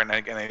together, and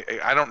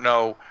I don't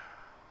know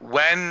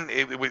when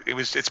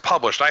it's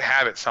published. I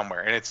have it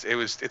somewhere, and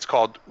it's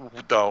called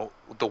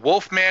the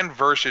Wolfman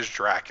versus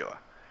Dracula,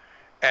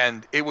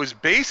 and it was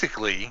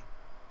basically,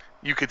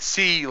 you could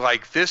see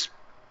this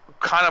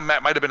kind of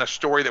might have been a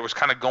story that was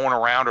kind of going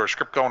around, or a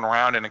script going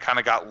around, and it kind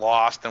of got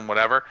lost and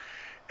whatever.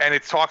 And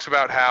it talks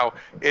about how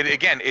it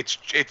is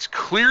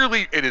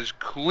clearly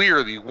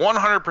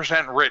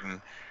 100%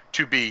 written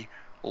to be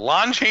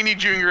Lon Chaney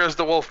Jr. as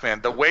the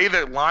Wolfman. The way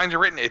that lines are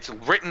written, it's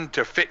written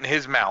to fit in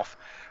his mouth,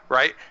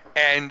 right?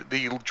 And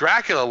the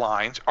Dracula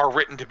lines are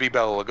written to be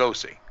Bela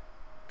Lugosi.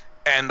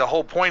 And the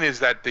whole point is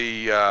that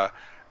the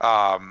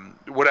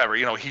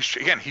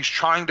he's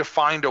trying to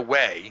find a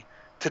way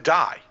to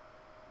die.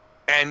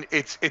 And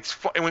it's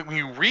when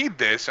you read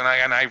this, and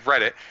I've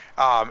read it,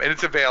 and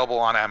it's available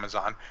on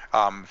Amazon.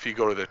 If you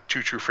go to the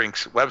Two True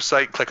Freaks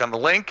website, click on the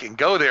link and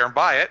go there and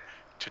buy it,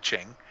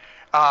 cha-ching.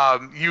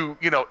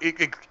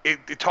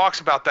 It talks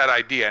about that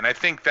idea, and I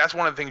think that's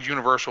one of the things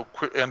Universal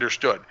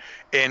understood.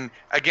 And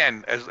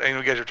again, as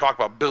you guys are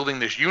talking about building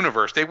this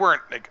universe, they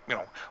weren't they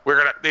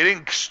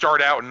didn't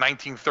start out in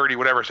 1930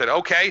 whatever, said,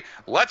 okay,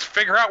 let's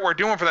figure out what we're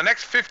doing for the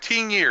next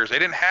 15 years. They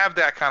didn't have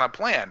that kind of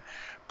plan.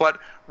 But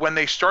when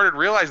they started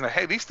realizing that,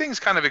 hey, these things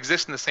kind of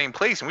exist in the same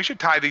place and we should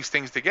tie these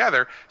things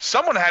together,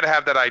 someone had to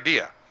have that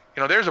idea.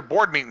 There's a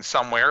board meeting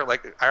somewhere,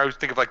 like I always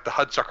think of the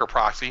Hudsucker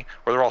Posse,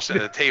 where they're all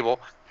sitting at a table,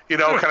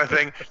 kind of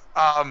thing.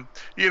 And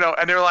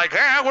they're like,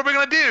 what are we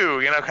going to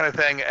do? Kind of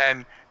thing.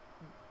 And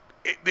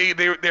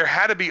there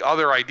had to be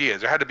other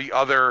ideas. There had to be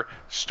other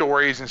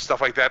stories and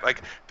stuff like that.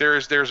 Like there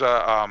was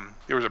a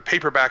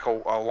paperback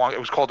it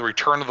was called The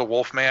Return of the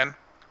Wolfman,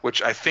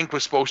 which I think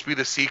was supposed to be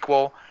the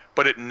sequel,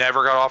 but it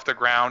never got off the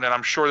ground, and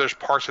I'm sure there's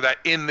parts of that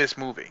in this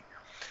movie.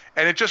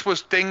 And it just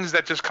was things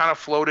that just kind of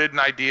floated and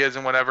ideas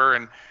and whatever,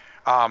 and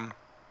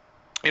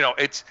it's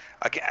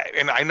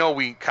and I know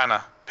we kind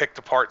of picked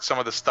apart some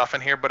of the stuff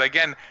in here, but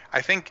again,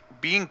 I think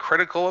being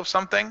critical of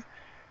something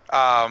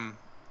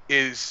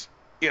is,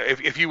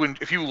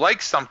 if you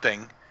like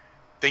something,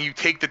 then you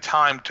take the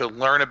time to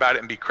learn about it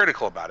and be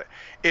critical about it.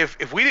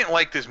 If we didn't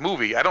like this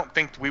movie, I don't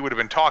think we would have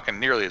been talking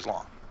nearly as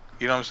long.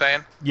 You know what I'm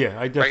saying? Yeah,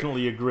 I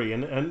definitely agree.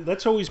 And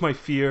that's always my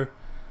fear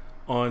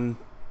on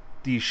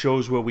these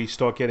shows where we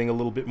start getting a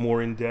little bit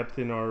more in-depth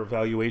in our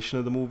evaluation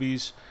of the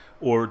movies,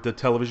 or the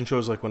television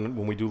shows, like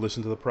when we do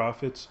Listen to the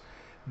Prophets,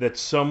 that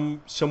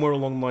somewhere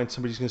along the line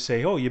somebody's going to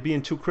say, oh, you're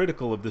being too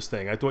critical of this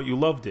thing. I thought you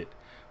loved it.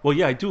 Well,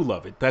 yeah, I do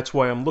love it. That's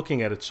why I'm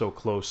looking at it so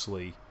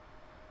closely.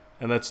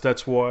 And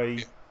that's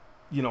why,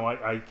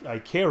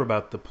 I care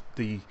about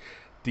the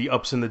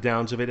ups and the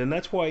downs of it. And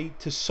that's why,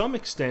 to some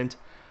extent,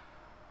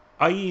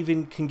 I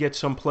even can get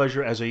some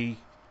pleasure in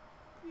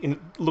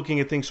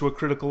looking at things through a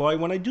critical eye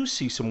when I do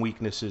see some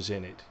weaknesses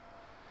in it.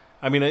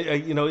 I mean,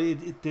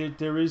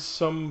 there is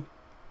some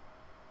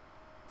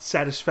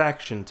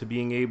satisfaction to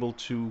being able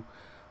to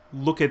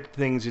look at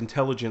things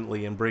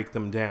intelligently and break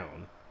them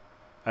down,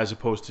 as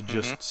opposed to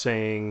just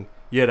saying,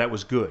 "Yeah, that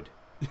was good."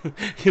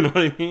 You know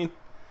what I mean?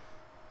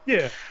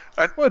 Yeah.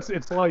 Well,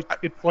 it's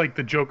like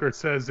the Joker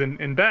says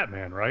in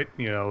Batman, right?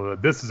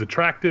 This is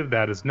attractive,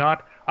 that is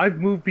not. I've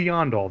moved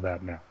beyond all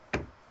that now.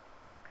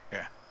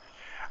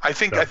 I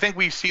think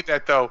we see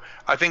that, though.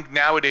 I think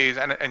nowadays,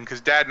 and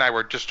because Dad and I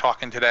were just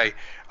talking today,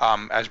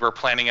 as we're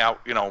planning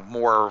out,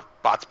 more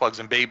Bots, Bugs,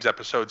 and Babes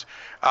episodes.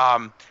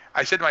 I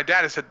said to my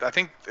dad,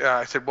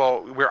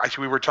 well,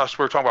 we were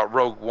talking about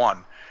Rogue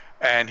One,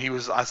 And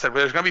I said,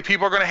 well, there's going to be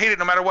people who are going to hate it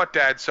no matter what,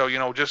 Dad. So, we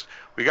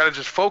got to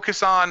just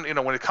focus on,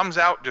 when it comes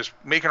out, just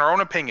making our own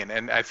opinion.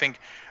 And I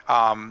think,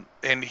 and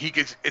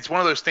it's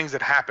one of those things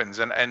that happens.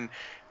 And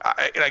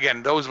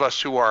again, those of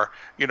us who are,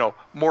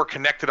 more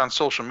connected on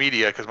social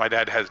media, because my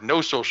dad has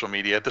no social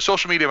media. The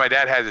social media my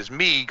dad has is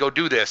me, go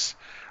do this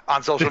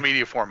on social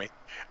media for me.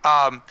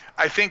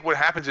 I think what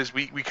happens is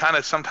we kind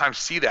of sometimes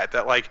see that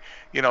like,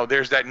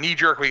 there's that knee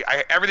jerk.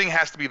 Everything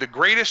has to be the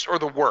greatest or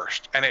the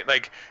worst. And it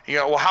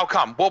well, how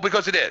come? Well,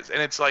 because it is.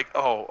 And it's like,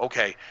 oh,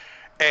 okay.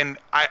 And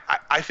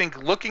I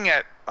think looking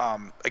at,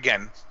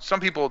 again,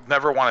 some people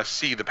never want to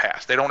see the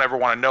past. They don't ever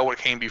want to know what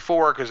came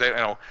before because they,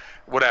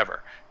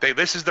 whatever.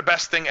 This is the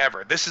best thing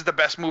ever. This is the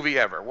best movie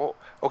ever. Well,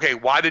 okay,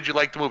 why did you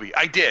like the movie?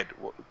 I did.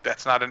 Well,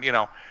 that's not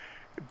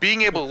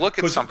being able to look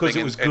at something. Because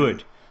it was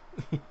good.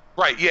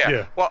 Right,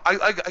 yeah. Well,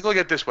 I look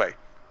at it this way.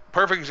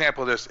 Perfect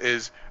example of this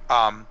is,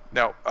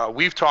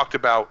 we've talked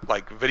about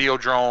like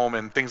Videodrome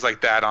and things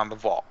like that on the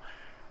Vault.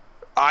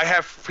 I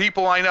have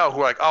people I know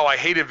who are like, oh, I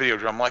hated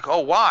Videodrome. I'm like, oh,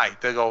 why?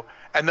 They go,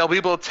 and they'll be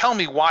able to tell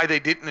me why they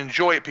didn't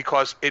enjoy it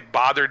because it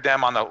bothered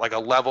them on a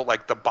level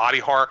like the body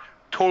horror.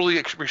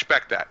 Totally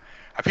respect that.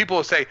 And people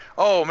will say,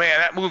 oh man,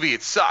 that movie,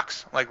 it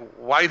sucks. Like,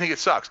 why do you think it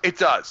sucks? It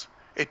does.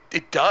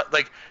 It does.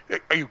 Like,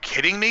 are you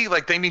kidding me?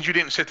 Like, that means you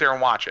didn't sit there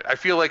and watch it. I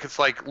feel like it's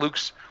like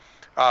Luke's.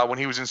 When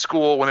he was in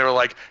school, when they were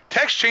like,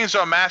 Texas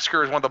Chainsaw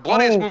Massacre is one of the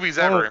bloodiest movies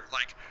ever.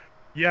 Like,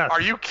 yes. Are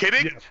you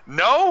kidding? Yes.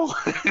 No?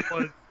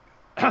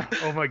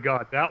 Oh my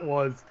God, that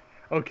was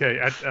okay.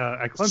 At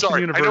Clemson Sorry,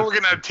 University. I know we're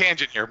getting on a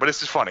tangent here, but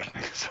this is funny.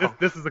 So.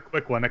 This is a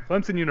quick one. At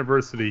Clemson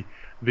University,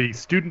 the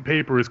student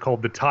paper is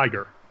called The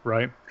Tiger,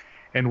 right?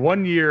 And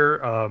one year,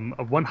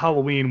 one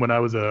Halloween when I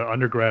was an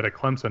undergrad at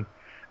Clemson,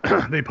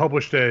 they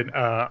published an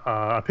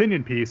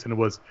opinion piece, and it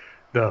was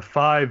the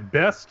 5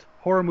 best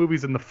horror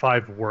movies and the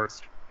 5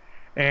 worst.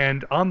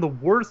 And on the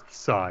worst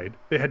side,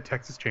 they had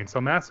Texas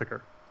Chainsaw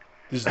Massacre.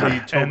 This is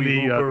the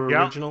Toby Hooper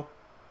original?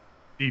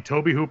 The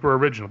Toby Hooper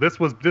original. This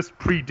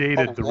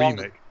predated the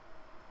remake.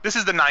 This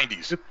is the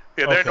 90s.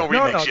 There are no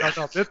remakes yet.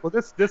 No.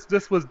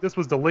 This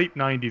was the late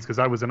 90s because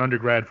I was an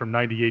undergrad from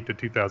 98 to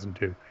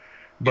 2002.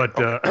 But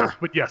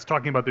but yes,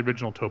 talking about the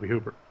original Toby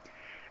Hooper.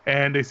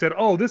 And they said,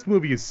 oh, this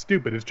movie is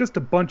stupid. It's just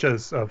a bunch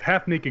of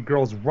half-naked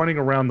girls running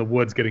around the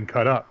woods getting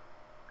cut up.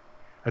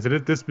 I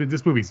said, this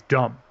movie's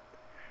dumb.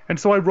 And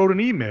so I wrote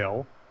an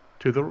email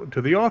to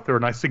the author,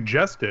 and I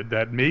suggested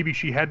that maybe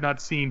she had not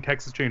seen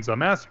Texas Chainsaw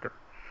Massacre,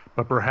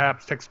 but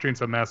perhaps Texas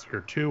Chainsaw Massacre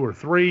 2 or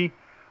 3,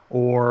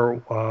 or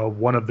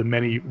one of the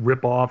many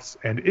rip-offs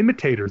and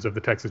imitators of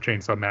the Texas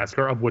Chainsaw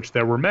Massacre, of which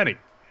there were many.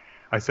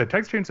 I said,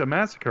 Texas Chainsaw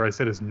Massacre, I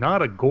said, is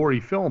not a gory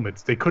film.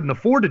 They couldn't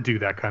afford to do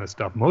that kind of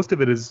stuff.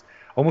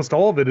 Almost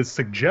all of it is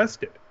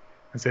suggested.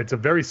 I said, it's a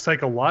very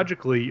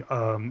psychologically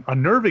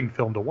unnerving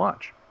film to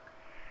watch.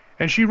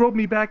 And she wrote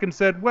me back and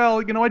said,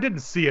 well, I didn't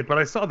see it, but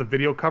I saw the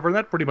video cover, and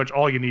that's pretty much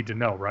all you need to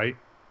know, right?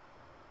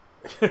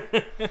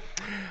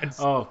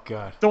 Oh,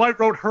 God. So I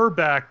wrote her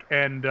back,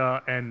 and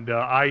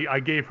I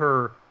gave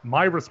her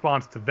my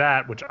response to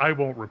that, which I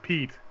won't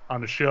repeat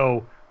on a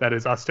show that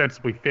is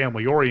ostensibly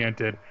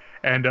family-oriented,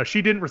 and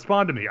she didn't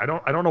respond to me. I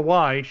don't know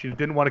why. She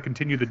didn't want to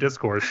continue the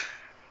discourse.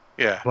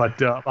 Yeah.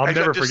 But I'll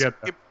never forget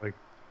that.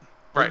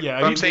 Right.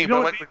 Yeah, I'm saying,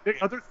 the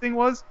other thing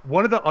was,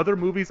 one of the other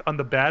movies on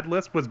the bad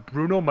list was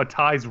Bruno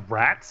Mattei's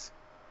Rats,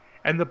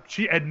 and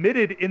she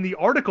admitted in the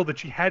article that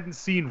she hadn't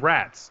seen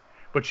Rats,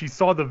 but she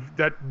saw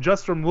that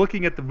just from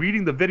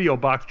reading the video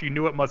box, she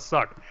knew it must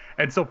suck.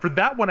 And so for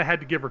that one, I had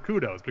to give her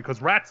kudos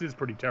because Rats is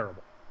pretty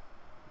terrible.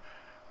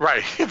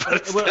 Right.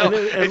 But still,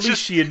 at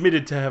least she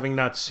admitted to having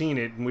not seen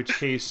it, in which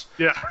case,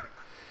 yeah.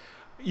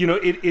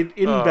 It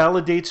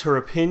invalidates her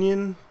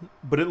opinion,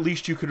 but at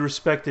least you could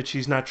respect that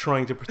she's not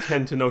trying to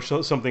pretend to know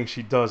something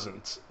she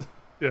doesn't.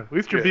 Yeah, at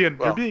least you're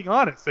being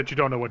honest that you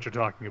don't know what you're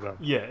talking about.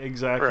 Yeah,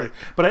 exactly. Right.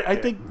 But I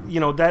think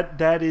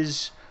that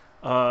is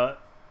that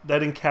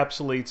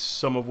encapsulates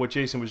some of what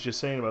Jason was just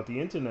saying about the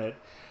internet,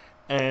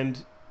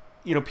 and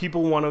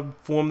people want to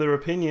form their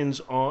opinions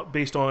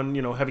based on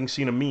having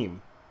seen a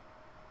meme.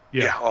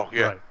 Yeah. Oh,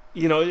 yeah. Right.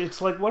 It's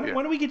like why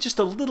don't we get just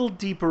a little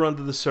deeper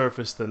under the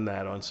surface than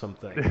that on some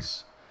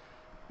things?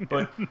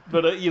 But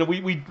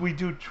we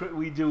do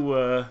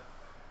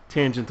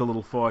tangent a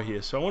little far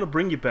here, so I want to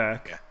bring you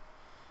back,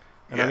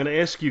 and I'm going to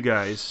ask you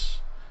guys,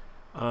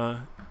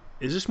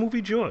 is this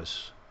movie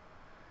Jaws?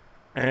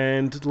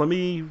 And let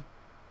me,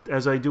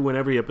 as I do in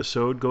every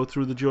episode, go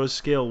through the Jaws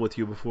scale with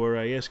you before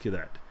I ask you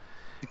that.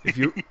 If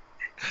you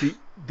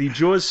the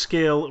Jaws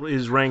scale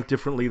is ranked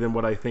differently than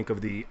what I think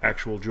of the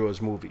actual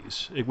Jaws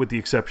movies, with the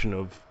exception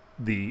of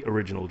the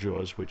original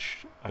Jaws, which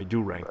I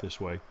do rank this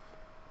way.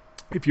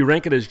 If you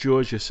rank it as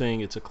Jaws, you're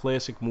saying it's a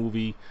classic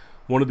movie,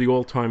 one of the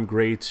all-time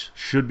greats,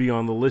 should be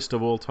on the list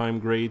of all-time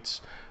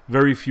greats,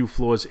 very few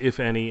flaws, if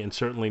any, and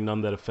certainly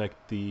none that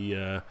affect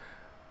the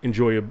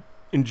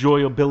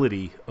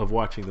enjoyability of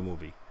watching the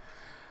movie.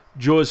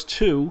 Jaws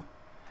 2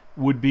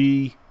 would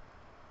be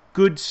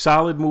good,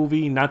 solid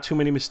movie, not too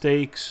many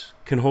mistakes,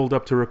 can hold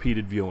up to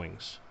repeated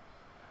viewings.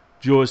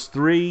 Jaws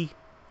 3,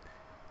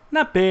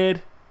 not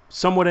bad,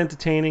 somewhat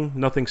entertaining,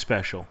 nothing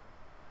special.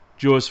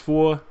 Jaws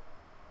 4,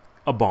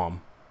 a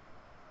bomb.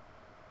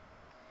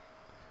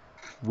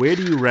 Where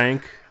do you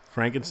rank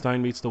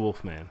Frankenstein Meets the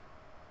Wolfman?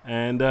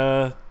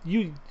 And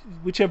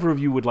whichever of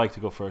you would like to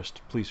go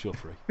first, please feel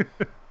free.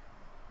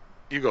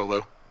 You go,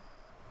 Lou.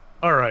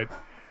 All right.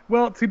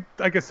 Well, see,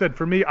 like I said,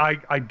 for me,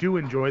 I do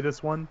enjoy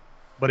this one,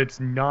 but it's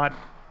not.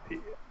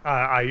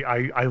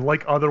 I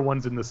like other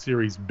ones in the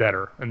series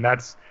better, and I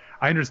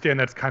understand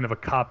that's kind of a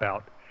cop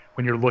out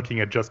when you're looking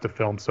at just a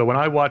film. So when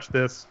I watched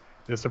this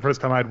is the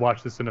first time I'd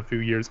watched this in a few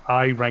years.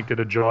 I ranked it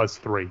a Jaws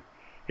 3.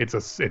 It's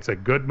a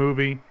good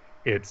movie.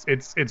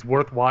 It's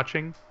worth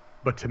watching,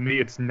 but to me,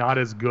 it's not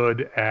as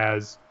good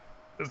as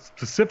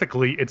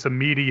specifically its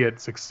immediate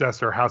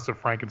successor, House of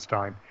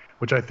Frankenstein,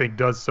 which I think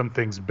does some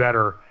things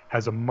better,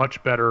 has a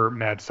much better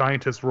mad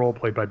scientist role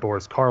played by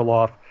Boris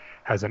Karloff,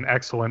 has an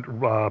excellent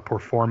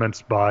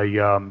performance by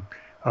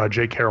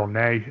J. Carrol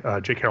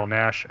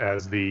Nash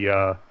as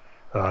the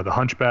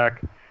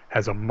Hunchback,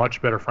 has a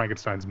much better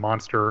Frankenstein's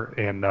monster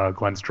in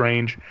Glenn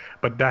Strange.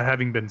 But that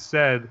having been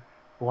said,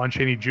 Lon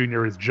Chaney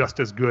Jr. is just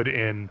as good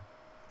in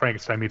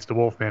Frankenstein Meets the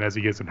Wolfman as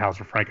he is in House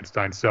of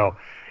Frankenstein. So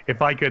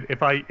if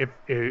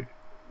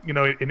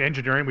in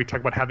engineering we talk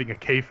about having a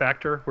K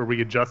factor where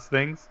we adjust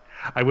things,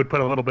 I would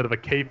put a little bit of a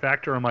K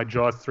factor on my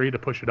Jaws 3 to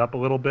push it up a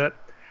little bit.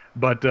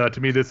 But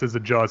to me, this is a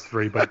Jaws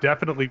 3, but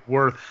definitely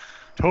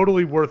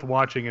totally worth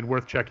watching and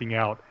worth checking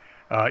out,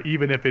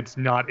 even if it's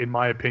not, in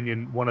my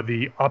opinion, one of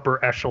the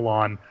upper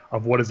echelon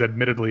of what is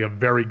admittedly a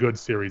very good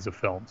series of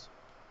films.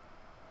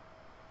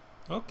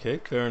 Okay,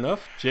 fair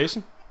enough.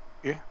 Jason?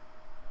 Yeah.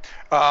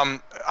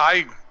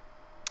 I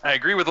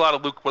agree with a lot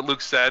of what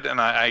Luke said, and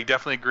I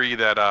definitely agree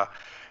that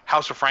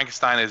House of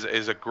Frankenstein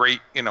is a great,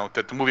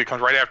 that the movie that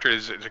comes right after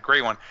is a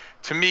great one.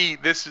 To me,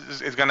 this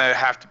is going to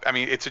have to,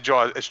 it's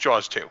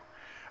Jaws 2.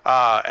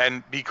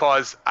 And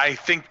because I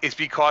think it's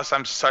because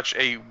I'm such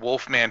a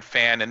Wolfman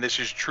fan, and this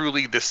is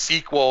truly the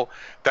sequel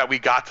that we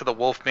got to the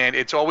Wolfman,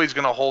 it's always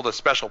going to hold a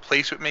special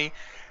place with me.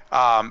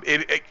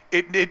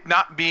 It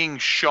not being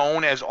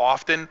shown as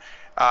often,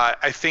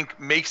 I think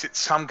makes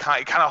it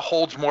kind of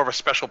holds more of a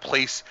special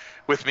place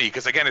with me.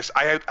 Because again,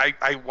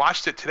 I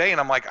watched it today, and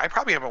I'm like, I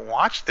probably haven't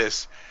watched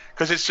this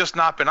because it's just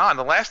not been on.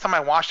 The last time I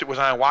watched it was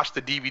when I watched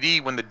the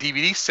DVD when the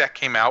DVD set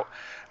came out,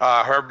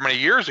 however many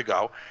years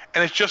ago,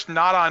 and it's just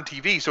not on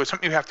TV. So it's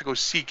something you have to go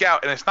seek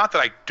out. And it's not that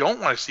I don't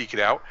want to seek it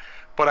out,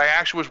 but I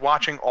actually was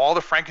watching all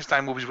the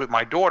Frankenstein movies with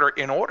my daughter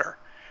in order.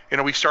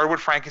 We started with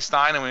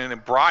Frankenstein and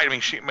then Bride.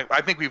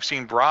 I think we've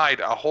seen Bride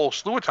a whole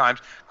slew of times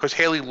because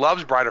Haley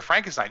loves Bride of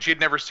Frankenstein. She had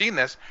never seen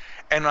this,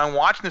 and I'm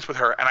watching this with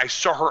her, and I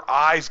saw her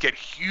eyes get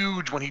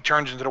huge when he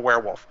turns into the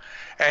werewolf,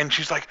 and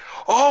she's like,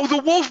 "Oh, the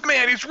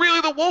Wolfman! It's really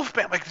the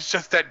Wolfman!" Like, it's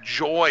just that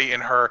joy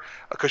in her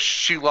because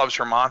she loves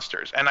her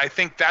monsters, and I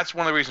think that's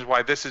one of the reasons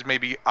why this is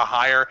maybe a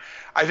higher.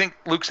 I think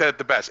Luke said it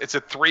the best. It's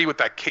a 3 with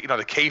that K,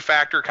 the K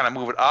factor, kind of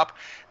move it up.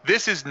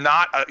 This is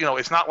not,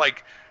 it's not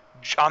like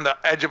on the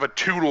edge of a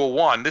 2 to a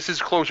 1. This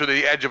is closer to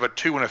the edge of a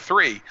 2 and a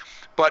 3.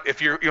 But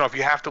if you're, if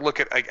you have to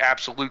look at like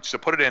absolutes to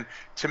put it in,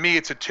 to me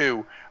it's a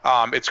 2.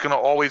 It's going to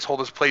always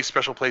hold this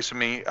special place to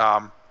me.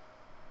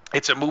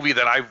 It's a movie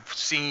that I've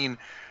seen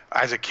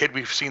as a kid.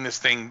 We've seen this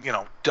thing,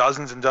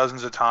 dozens and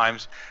dozens of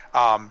times.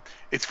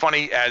 It's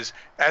funny as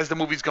the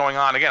movie's going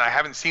on. Again, I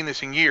haven't seen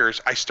this in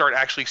years. I start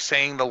actually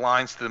saying the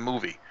lines to the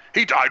movie.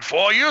 He died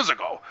 4 years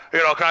ago,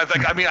 kind of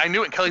thing. I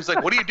knew it. And Kelly's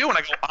like, "What are you doing?"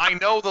 I go, "I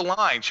know the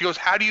line." She goes,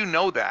 "How do you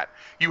know that?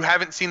 You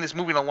haven't seen this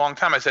movie in a long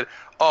time." I said,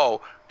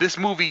 "Oh, this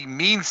movie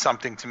means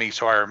something to me,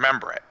 so I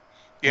remember it."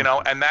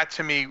 And that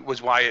to me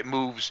was why it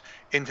moves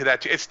into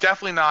that. It's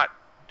definitely not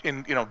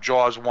in,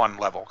 Jaws 1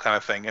 level kind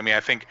of thing. I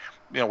think,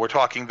 we're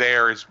talking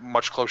there is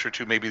much closer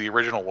to maybe the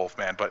original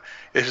Wolfman, but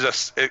this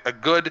is a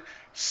good,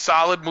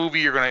 solid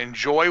movie you're going to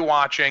enjoy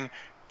watching.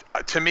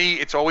 To me,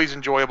 it's always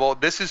enjoyable.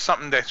 This is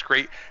something that's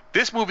great.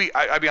 This movie,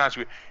 I'll be honest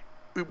with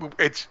you,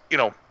 it's,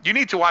 you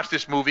need to watch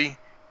this movie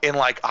in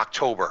like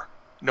October,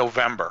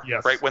 November,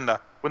 yes, right? When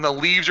the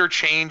leaves are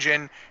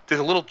changing, there's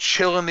a little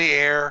chill in the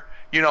air,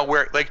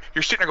 where like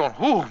you're sitting there going,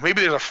 "Ooh,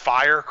 maybe there's a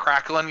fire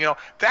crackling,"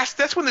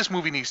 that's when this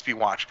movie needs to be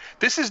watched.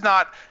 This is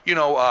not,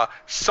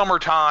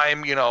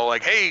 summertime,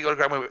 like, hey,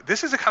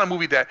 this is the kind of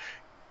movie that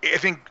I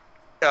think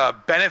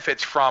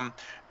benefits from,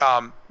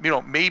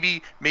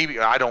 maybe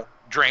I don't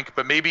drink,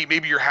 but maybe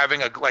you're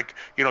having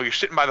you're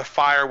sitting by the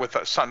fire with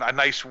a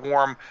nice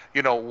warm,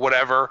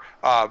 whatever,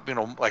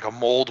 like a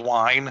mulled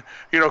wine,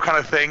 kind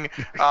of thing,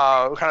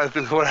 kind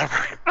of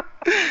whatever.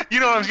 You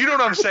know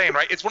what I'm saying,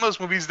 right? It's one of those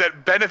movies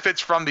that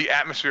benefits from the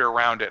atmosphere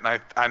around it, and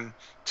I'm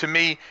to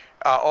me,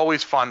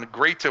 always fun,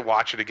 great to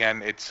watch it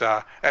again. It's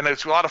and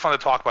it's a lot of fun to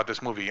talk about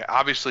this movie.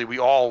 Obviously, we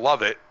all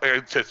love it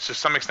to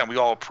some extent. We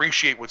all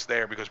appreciate what's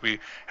there because we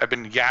have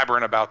been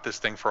yabbering about this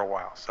thing for a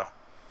while. So.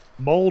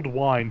 Mulled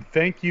wine.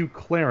 Thank you,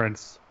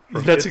 Clarence.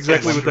 That's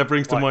exactly what that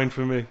brings to mind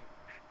for me.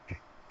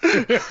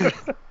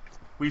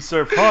 We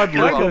serve hard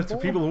liquor to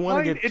people who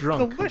want to get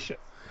drunk. It's delicious.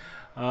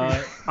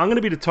 I'm going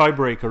to be the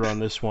tiebreaker on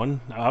this one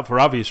for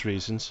obvious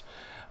reasons.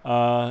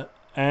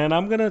 and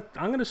I'm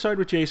gonna side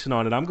with Jason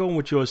on it. I'm going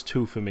with Jaws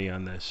 2 for me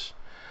on this.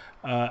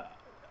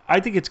 I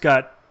think it's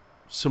got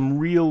some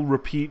real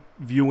repeat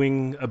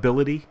viewing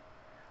ability.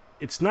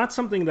 It's not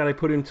something that I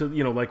put into,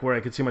 like where I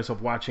could see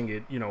myself watching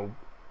it,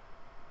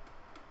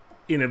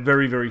 in a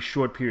very, very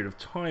short period of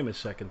time a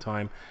second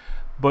time.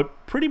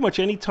 But pretty much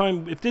any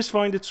time, if this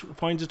finds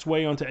its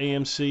way onto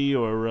AMC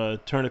or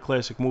Turner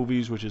Classic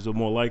Movies, which is a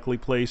more likely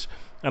place,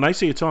 and I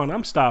see it's on,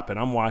 I'm stopping,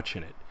 I'm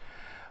watching it.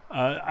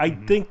 I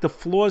think the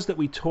flaws that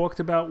we talked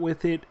about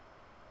with it,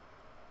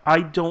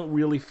 I don't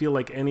really feel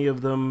like any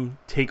of them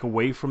take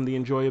away from the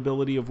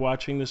enjoyability of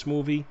watching this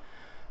movie.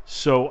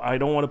 So I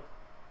don't want to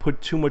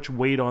put too much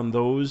weight on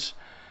those.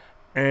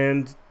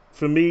 And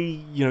for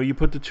me, you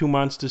put the two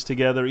monsters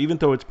together, even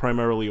though it's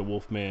primarily a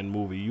Wolfman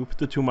movie, you put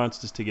the two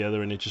monsters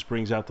together and it just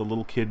brings out the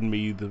little kid in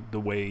me the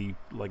way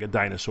like a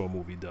dinosaur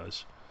movie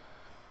does.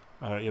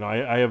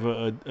 I have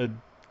a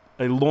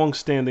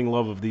long-standing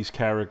love of these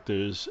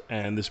characters,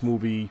 and this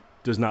movie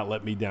does not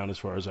let me down as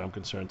far as I'm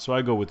concerned. So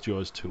I go with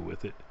Jaws 2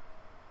 with it.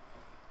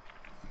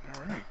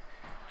 All right.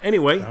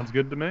 Anyway. Sounds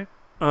good to me.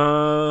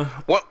 I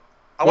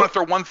want to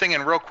throw one thing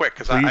in real quick,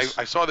 because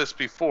I saw this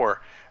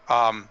before,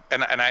 and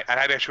I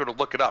had actually to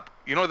look it up.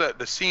 You know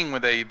the scene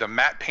with the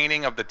matte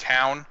painting of the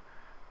town,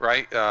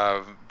 right?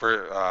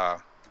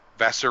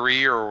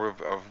 Vassery or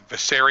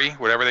Vassari,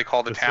 whatever they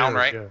call the town,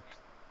 right? Yeah.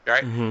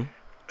 Right? Mm-hmm.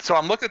 So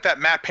I'm looking at that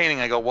matte painting.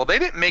 I go, well, they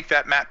didn't make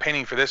that matte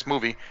painting for this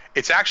movie.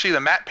 It's actually the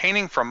matte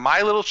painting from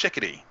My Little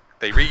Chickadee.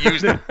 They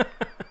reused it.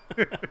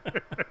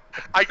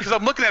 Because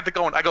I'm looking at it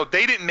going, I go,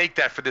 they didn't make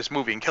that for this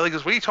movie. And Kelly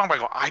goes, what are you talking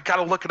about? I go, I got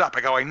to look it up.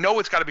 I go, I know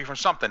it's got to be from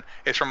something.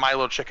 It's from My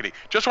Little Chickadee.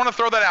 Just want to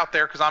throw that out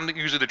there because I'm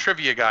usually the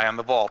trivia guy on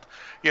the vault,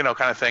 kind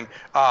of thing.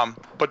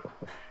 But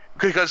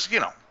because,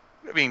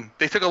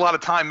 they took a lot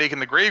of time making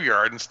the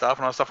graveyard and stuff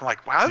and all that stuff. I'm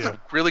like, wow, that's a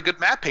really good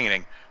matte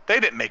painting. They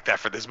didn't make that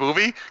for this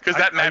movie because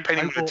that matte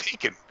painting would have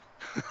taken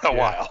a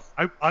while.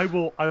 I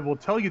will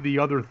tell you the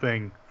other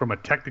thing from a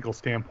technical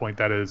standpoint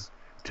that is,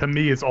 to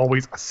me, is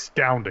always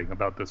astounding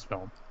about this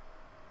film.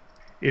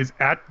 Is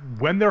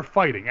when they're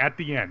fighting at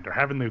the end, they're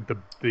having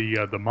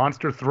the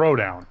monster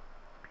throwdown,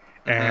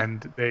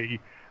 and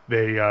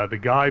the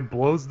guy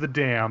blows the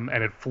dam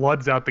and it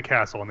floods out the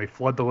castle, and they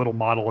flood the little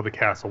model of the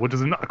castle, which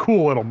is a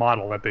cool little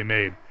model that they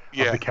made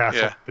of the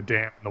castle, the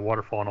dam, and the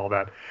waterfall, and all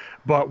that.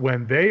 But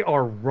when they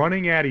are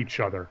running at each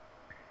other,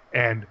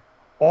 and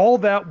all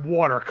that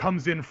water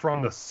comes in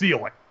from the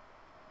ceiling.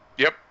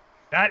 Yep.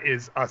 That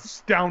is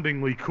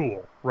astoundingly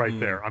cool right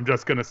there. I'm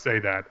just gonna say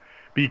that.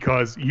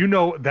 Because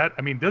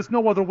there's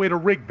no other way to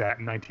rig that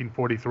in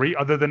 1943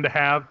 other than to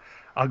have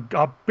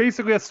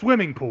basically a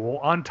swimming pool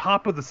on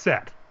top of the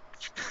set.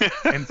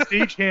 And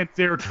stagehands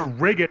there to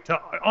rig it to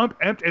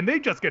empty, and they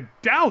just get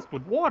doused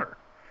with water.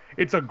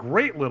 It's a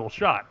great little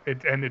shot.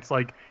 It's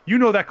like,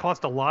 that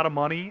cost a lot of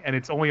money, and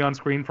it's only on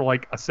screen for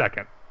like a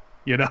second.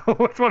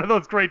 It's one of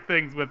those great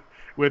things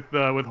with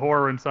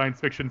horror and science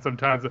fiction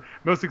sometimes. The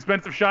most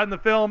expensive shot in the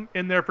film,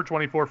 in there for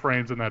 24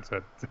 frames, and that's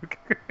it.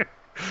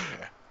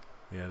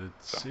 Yeah,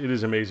 it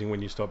is amazing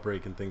when you start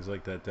breaking things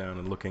like that down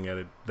and looking at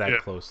it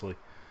that closely.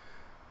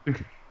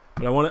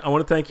 But I want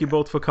to thank you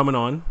both for coming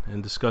on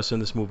and discussing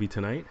this movie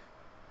tonight.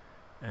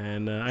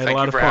 And I had a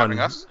lot of fun.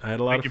 I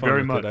had a lot of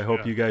fun with it. I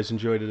hope you guys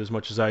enjoyed it as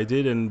much as I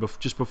did. And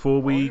just before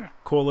we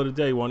call it a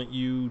day, why don't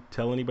you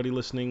tell anybody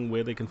listening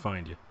where they can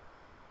find you?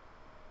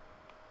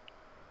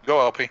 Go,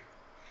 LP.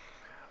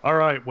 All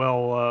right.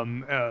 Well,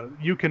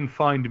 you can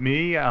find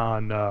me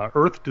on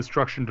Earth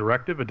Destruction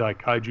Directive, a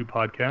Daikaiju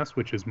podcast,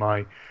 which is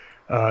my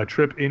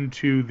trip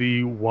into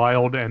the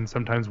wild and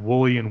sometimes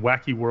woolly and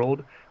wacky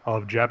world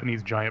of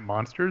Japanese giant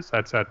monsters.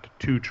 That's at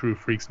Two True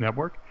Freaks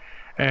Network.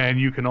 And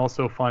you can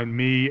also find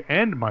me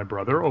and my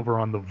brother over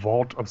on the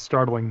Vault of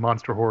Startling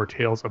Monster Horror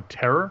Tales of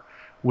Terror,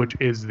 which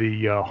is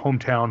the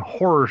hometown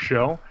horror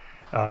show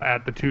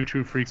at the Two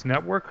True Freaks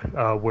Network,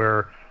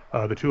 where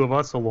the two of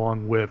us,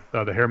 along with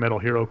the hair metal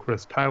hero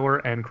Chris Tyler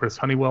and Chris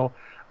Honeywell,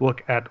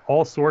 look at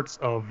all sorts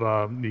of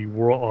the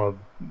world of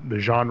the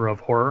genre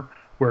of horror.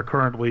 We're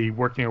currently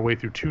working our way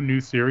through 2 new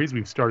series.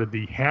 We've started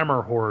the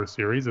Hammer horror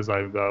series, as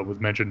I was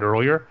mentioned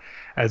earlier,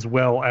 as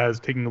well as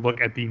taking a look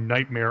at the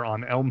Nightmare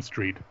on Elm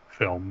Street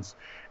films.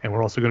 And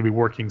we're also going to be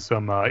working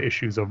some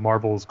issues of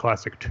Marvel's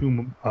classic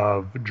Tomb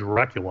of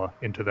Dracula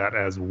into that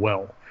as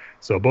well.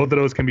 So both of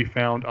those can be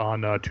found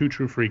on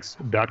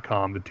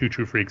twotruefreaks.com, the Two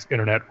True Freaks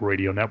Internet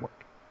Radio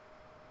Network.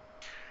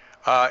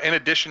 In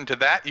addition to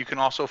that, you can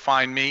also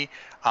find me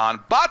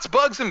on Bots,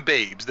 Bugs, and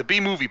Babes, the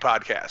B-Movie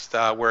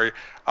podcast, where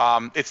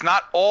it's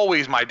not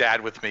always my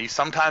dad with me.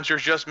 Sometimes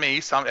there's just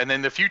me, and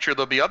in the future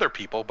there'll be other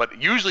people, but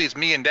usually it's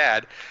me and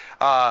Dad.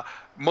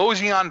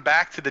 Moseying on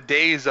back to the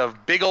days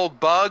of big old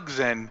bugs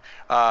and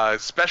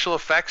special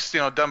effects,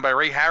 done by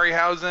Ray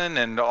Harryhausen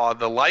and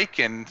the like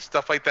and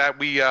stuff like that.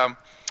 We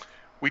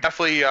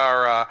definitely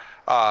are.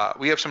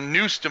 We have some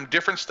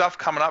different stuff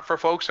coming up for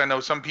folks. I know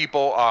some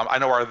people. I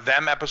know our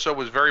Them episode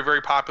was very,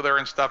 very popular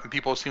and stuff, and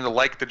people seem to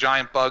like the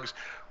giant bugs.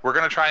 we're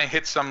going to try and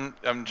hit some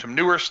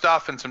newer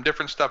stuff and some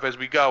different stuff as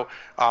we go.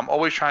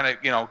 Always trying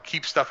to,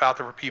 keep stuff out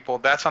there for people.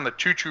 That's on the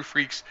Two True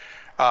Freaks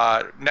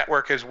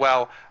network as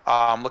well.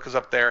 Look us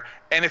up there.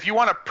 And if you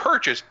want to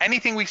purchase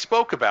anything we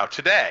spoke about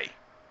today,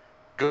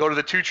 go to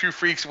the Two True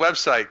Freaks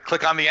website,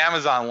 click on the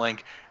Amazon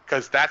link,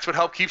 because that's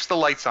what keeps the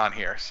lights on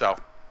here. So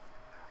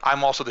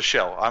I'm also the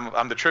shill.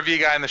 I'm the trivia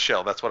guy and the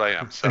shill. That's what I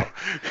am. So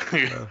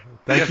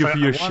thank you for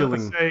your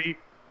shilling.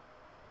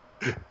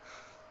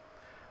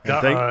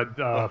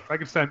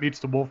 Frankenstein Meets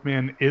the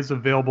Wolfman is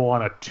available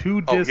on a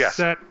 2-disc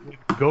set with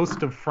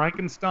Ghost of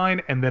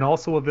Frankenstein, and then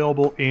also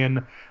available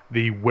in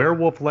the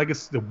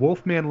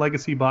Wolfman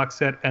Legacy box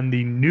set and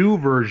the new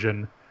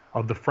version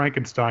of the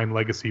Frankenstein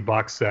Legacy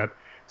box set.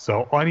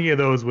 So any of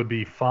those would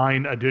be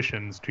fine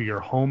additions to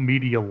your home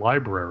media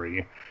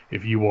library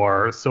if you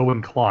are so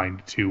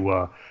inclined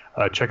to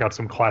check out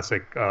some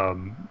classic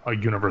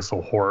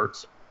Universal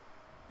horrors.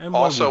 And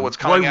also, what's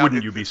coming out? Why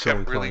wouldn't you be so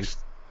inclined?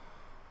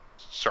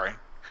 Sorry.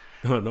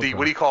 No what do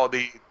problem. you call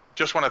it?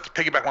 Just want to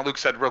piggyback on what Luke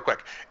said real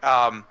quick.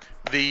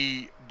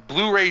 The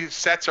Blu-ray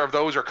sets of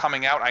those are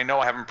coming out. I know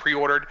I haven't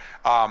pre-ordered.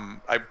 I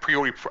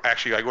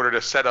ordered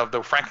a set of the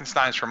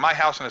Frankensteins from my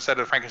house and a set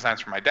of the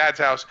Frankensteins from my dad's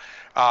house.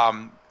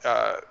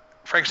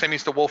 Frankenstein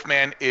Meets the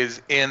Wolfman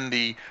is in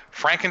the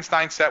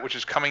Frankenstein set, which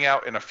is coming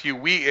out in a few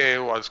weeks.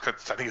 I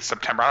think it's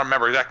September. I don't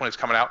remember exactly when it's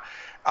coming out.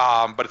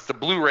 But it's the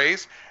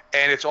Blu-rays,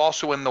 and it's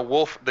also in the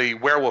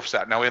werewolf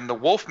set. Now, in the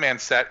Wolfman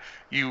set,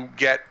 you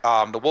get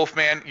the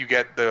Wolfman, you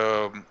get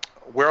the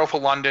Werewolf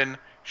of London,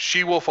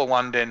 She-Wolf of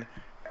London,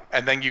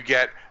 and then you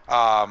get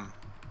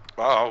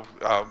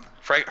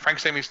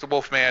Frankenstein Meets the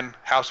Wolfman,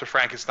 House of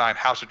Frankenstein,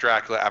 House of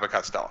Dracula, Abbott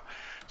Costello.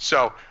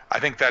 So I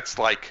think that's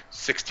like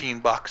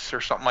 $16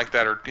 or something like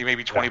that, or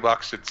maybe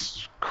 $20.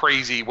 It's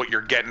crazy what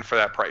you're getting for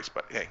that price,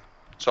 but hey,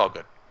 it's all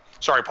good.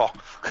 Sorry, Paul.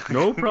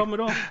 No problem at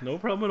all. No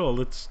problem at all.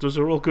 Those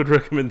are all good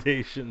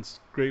recommendations.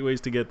 Great ways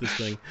to get this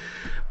thing.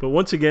 But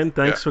once again,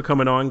 thanks for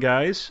coming on,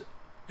 guys.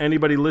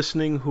 Anybody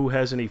listening who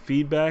has any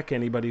feedback,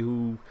 anybody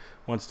who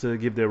wants to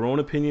give their own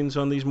opinions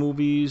on these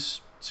movies,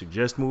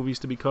 suggest movies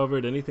to be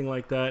covered, anything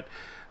like that,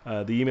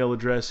 the email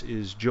address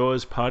is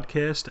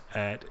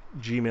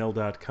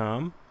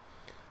jawspodcast@gmail.com.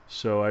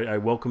 So I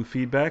welcome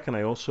feedback, and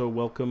I also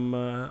welcome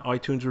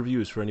iTunes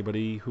reviews for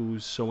anybody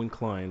who's so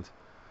inclined.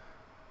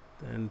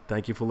 And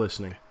thank you for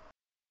listening.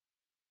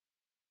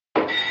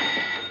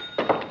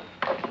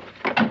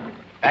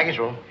 Baggage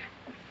room.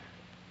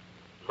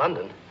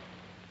 London.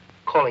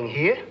 Calling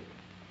here?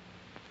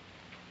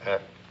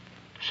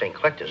 St.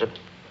 Collect, is it?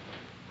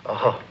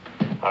 Oh,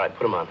 all right,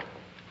 put him on.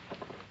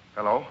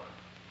 Hello?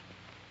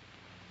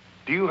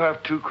 Do you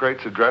have 2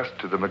 crates addressed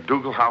to the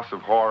McDougal House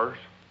of Horrors?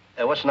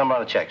 What's the number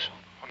on the checks?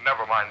 Oh,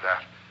 never mind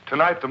that.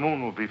 Tonight the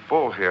moon will be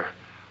full here.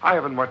 I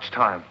haven't much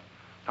time.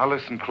 Now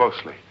listen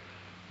closely.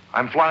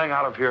 I'm flying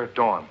out of here at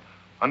dawn.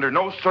 Under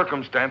no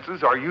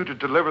circumstances are you to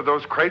deliver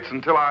those crates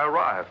until I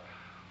arrive.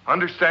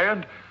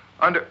 Understand?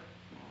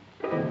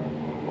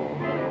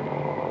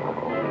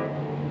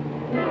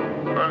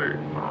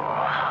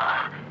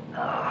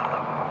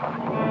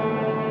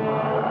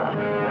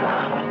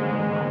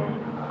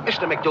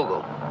 Mr.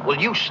 McDougal,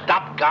 will you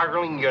stop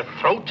gargling your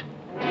throat?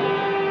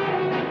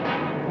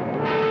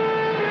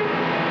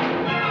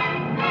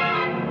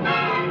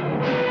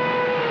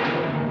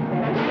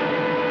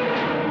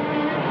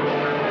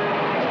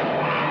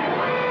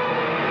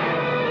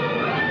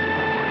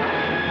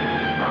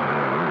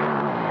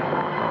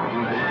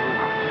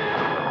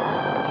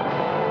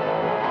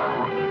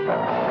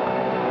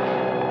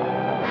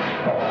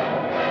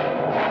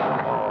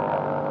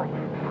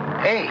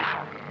 Hey,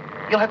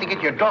 you'll have to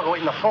get your dog away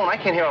from the phone. I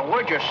can't hear a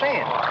word you're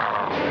saying.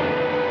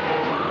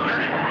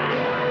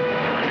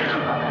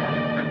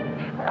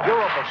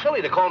 You're awful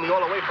silly to call me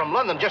all the way from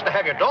London just to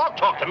have your dog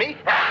talk to me.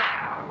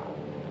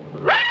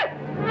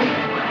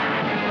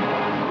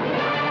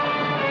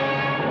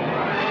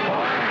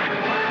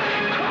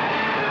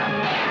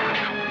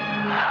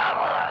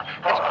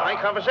 That's a fine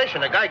conversation.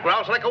 The guy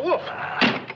growls like a wolf.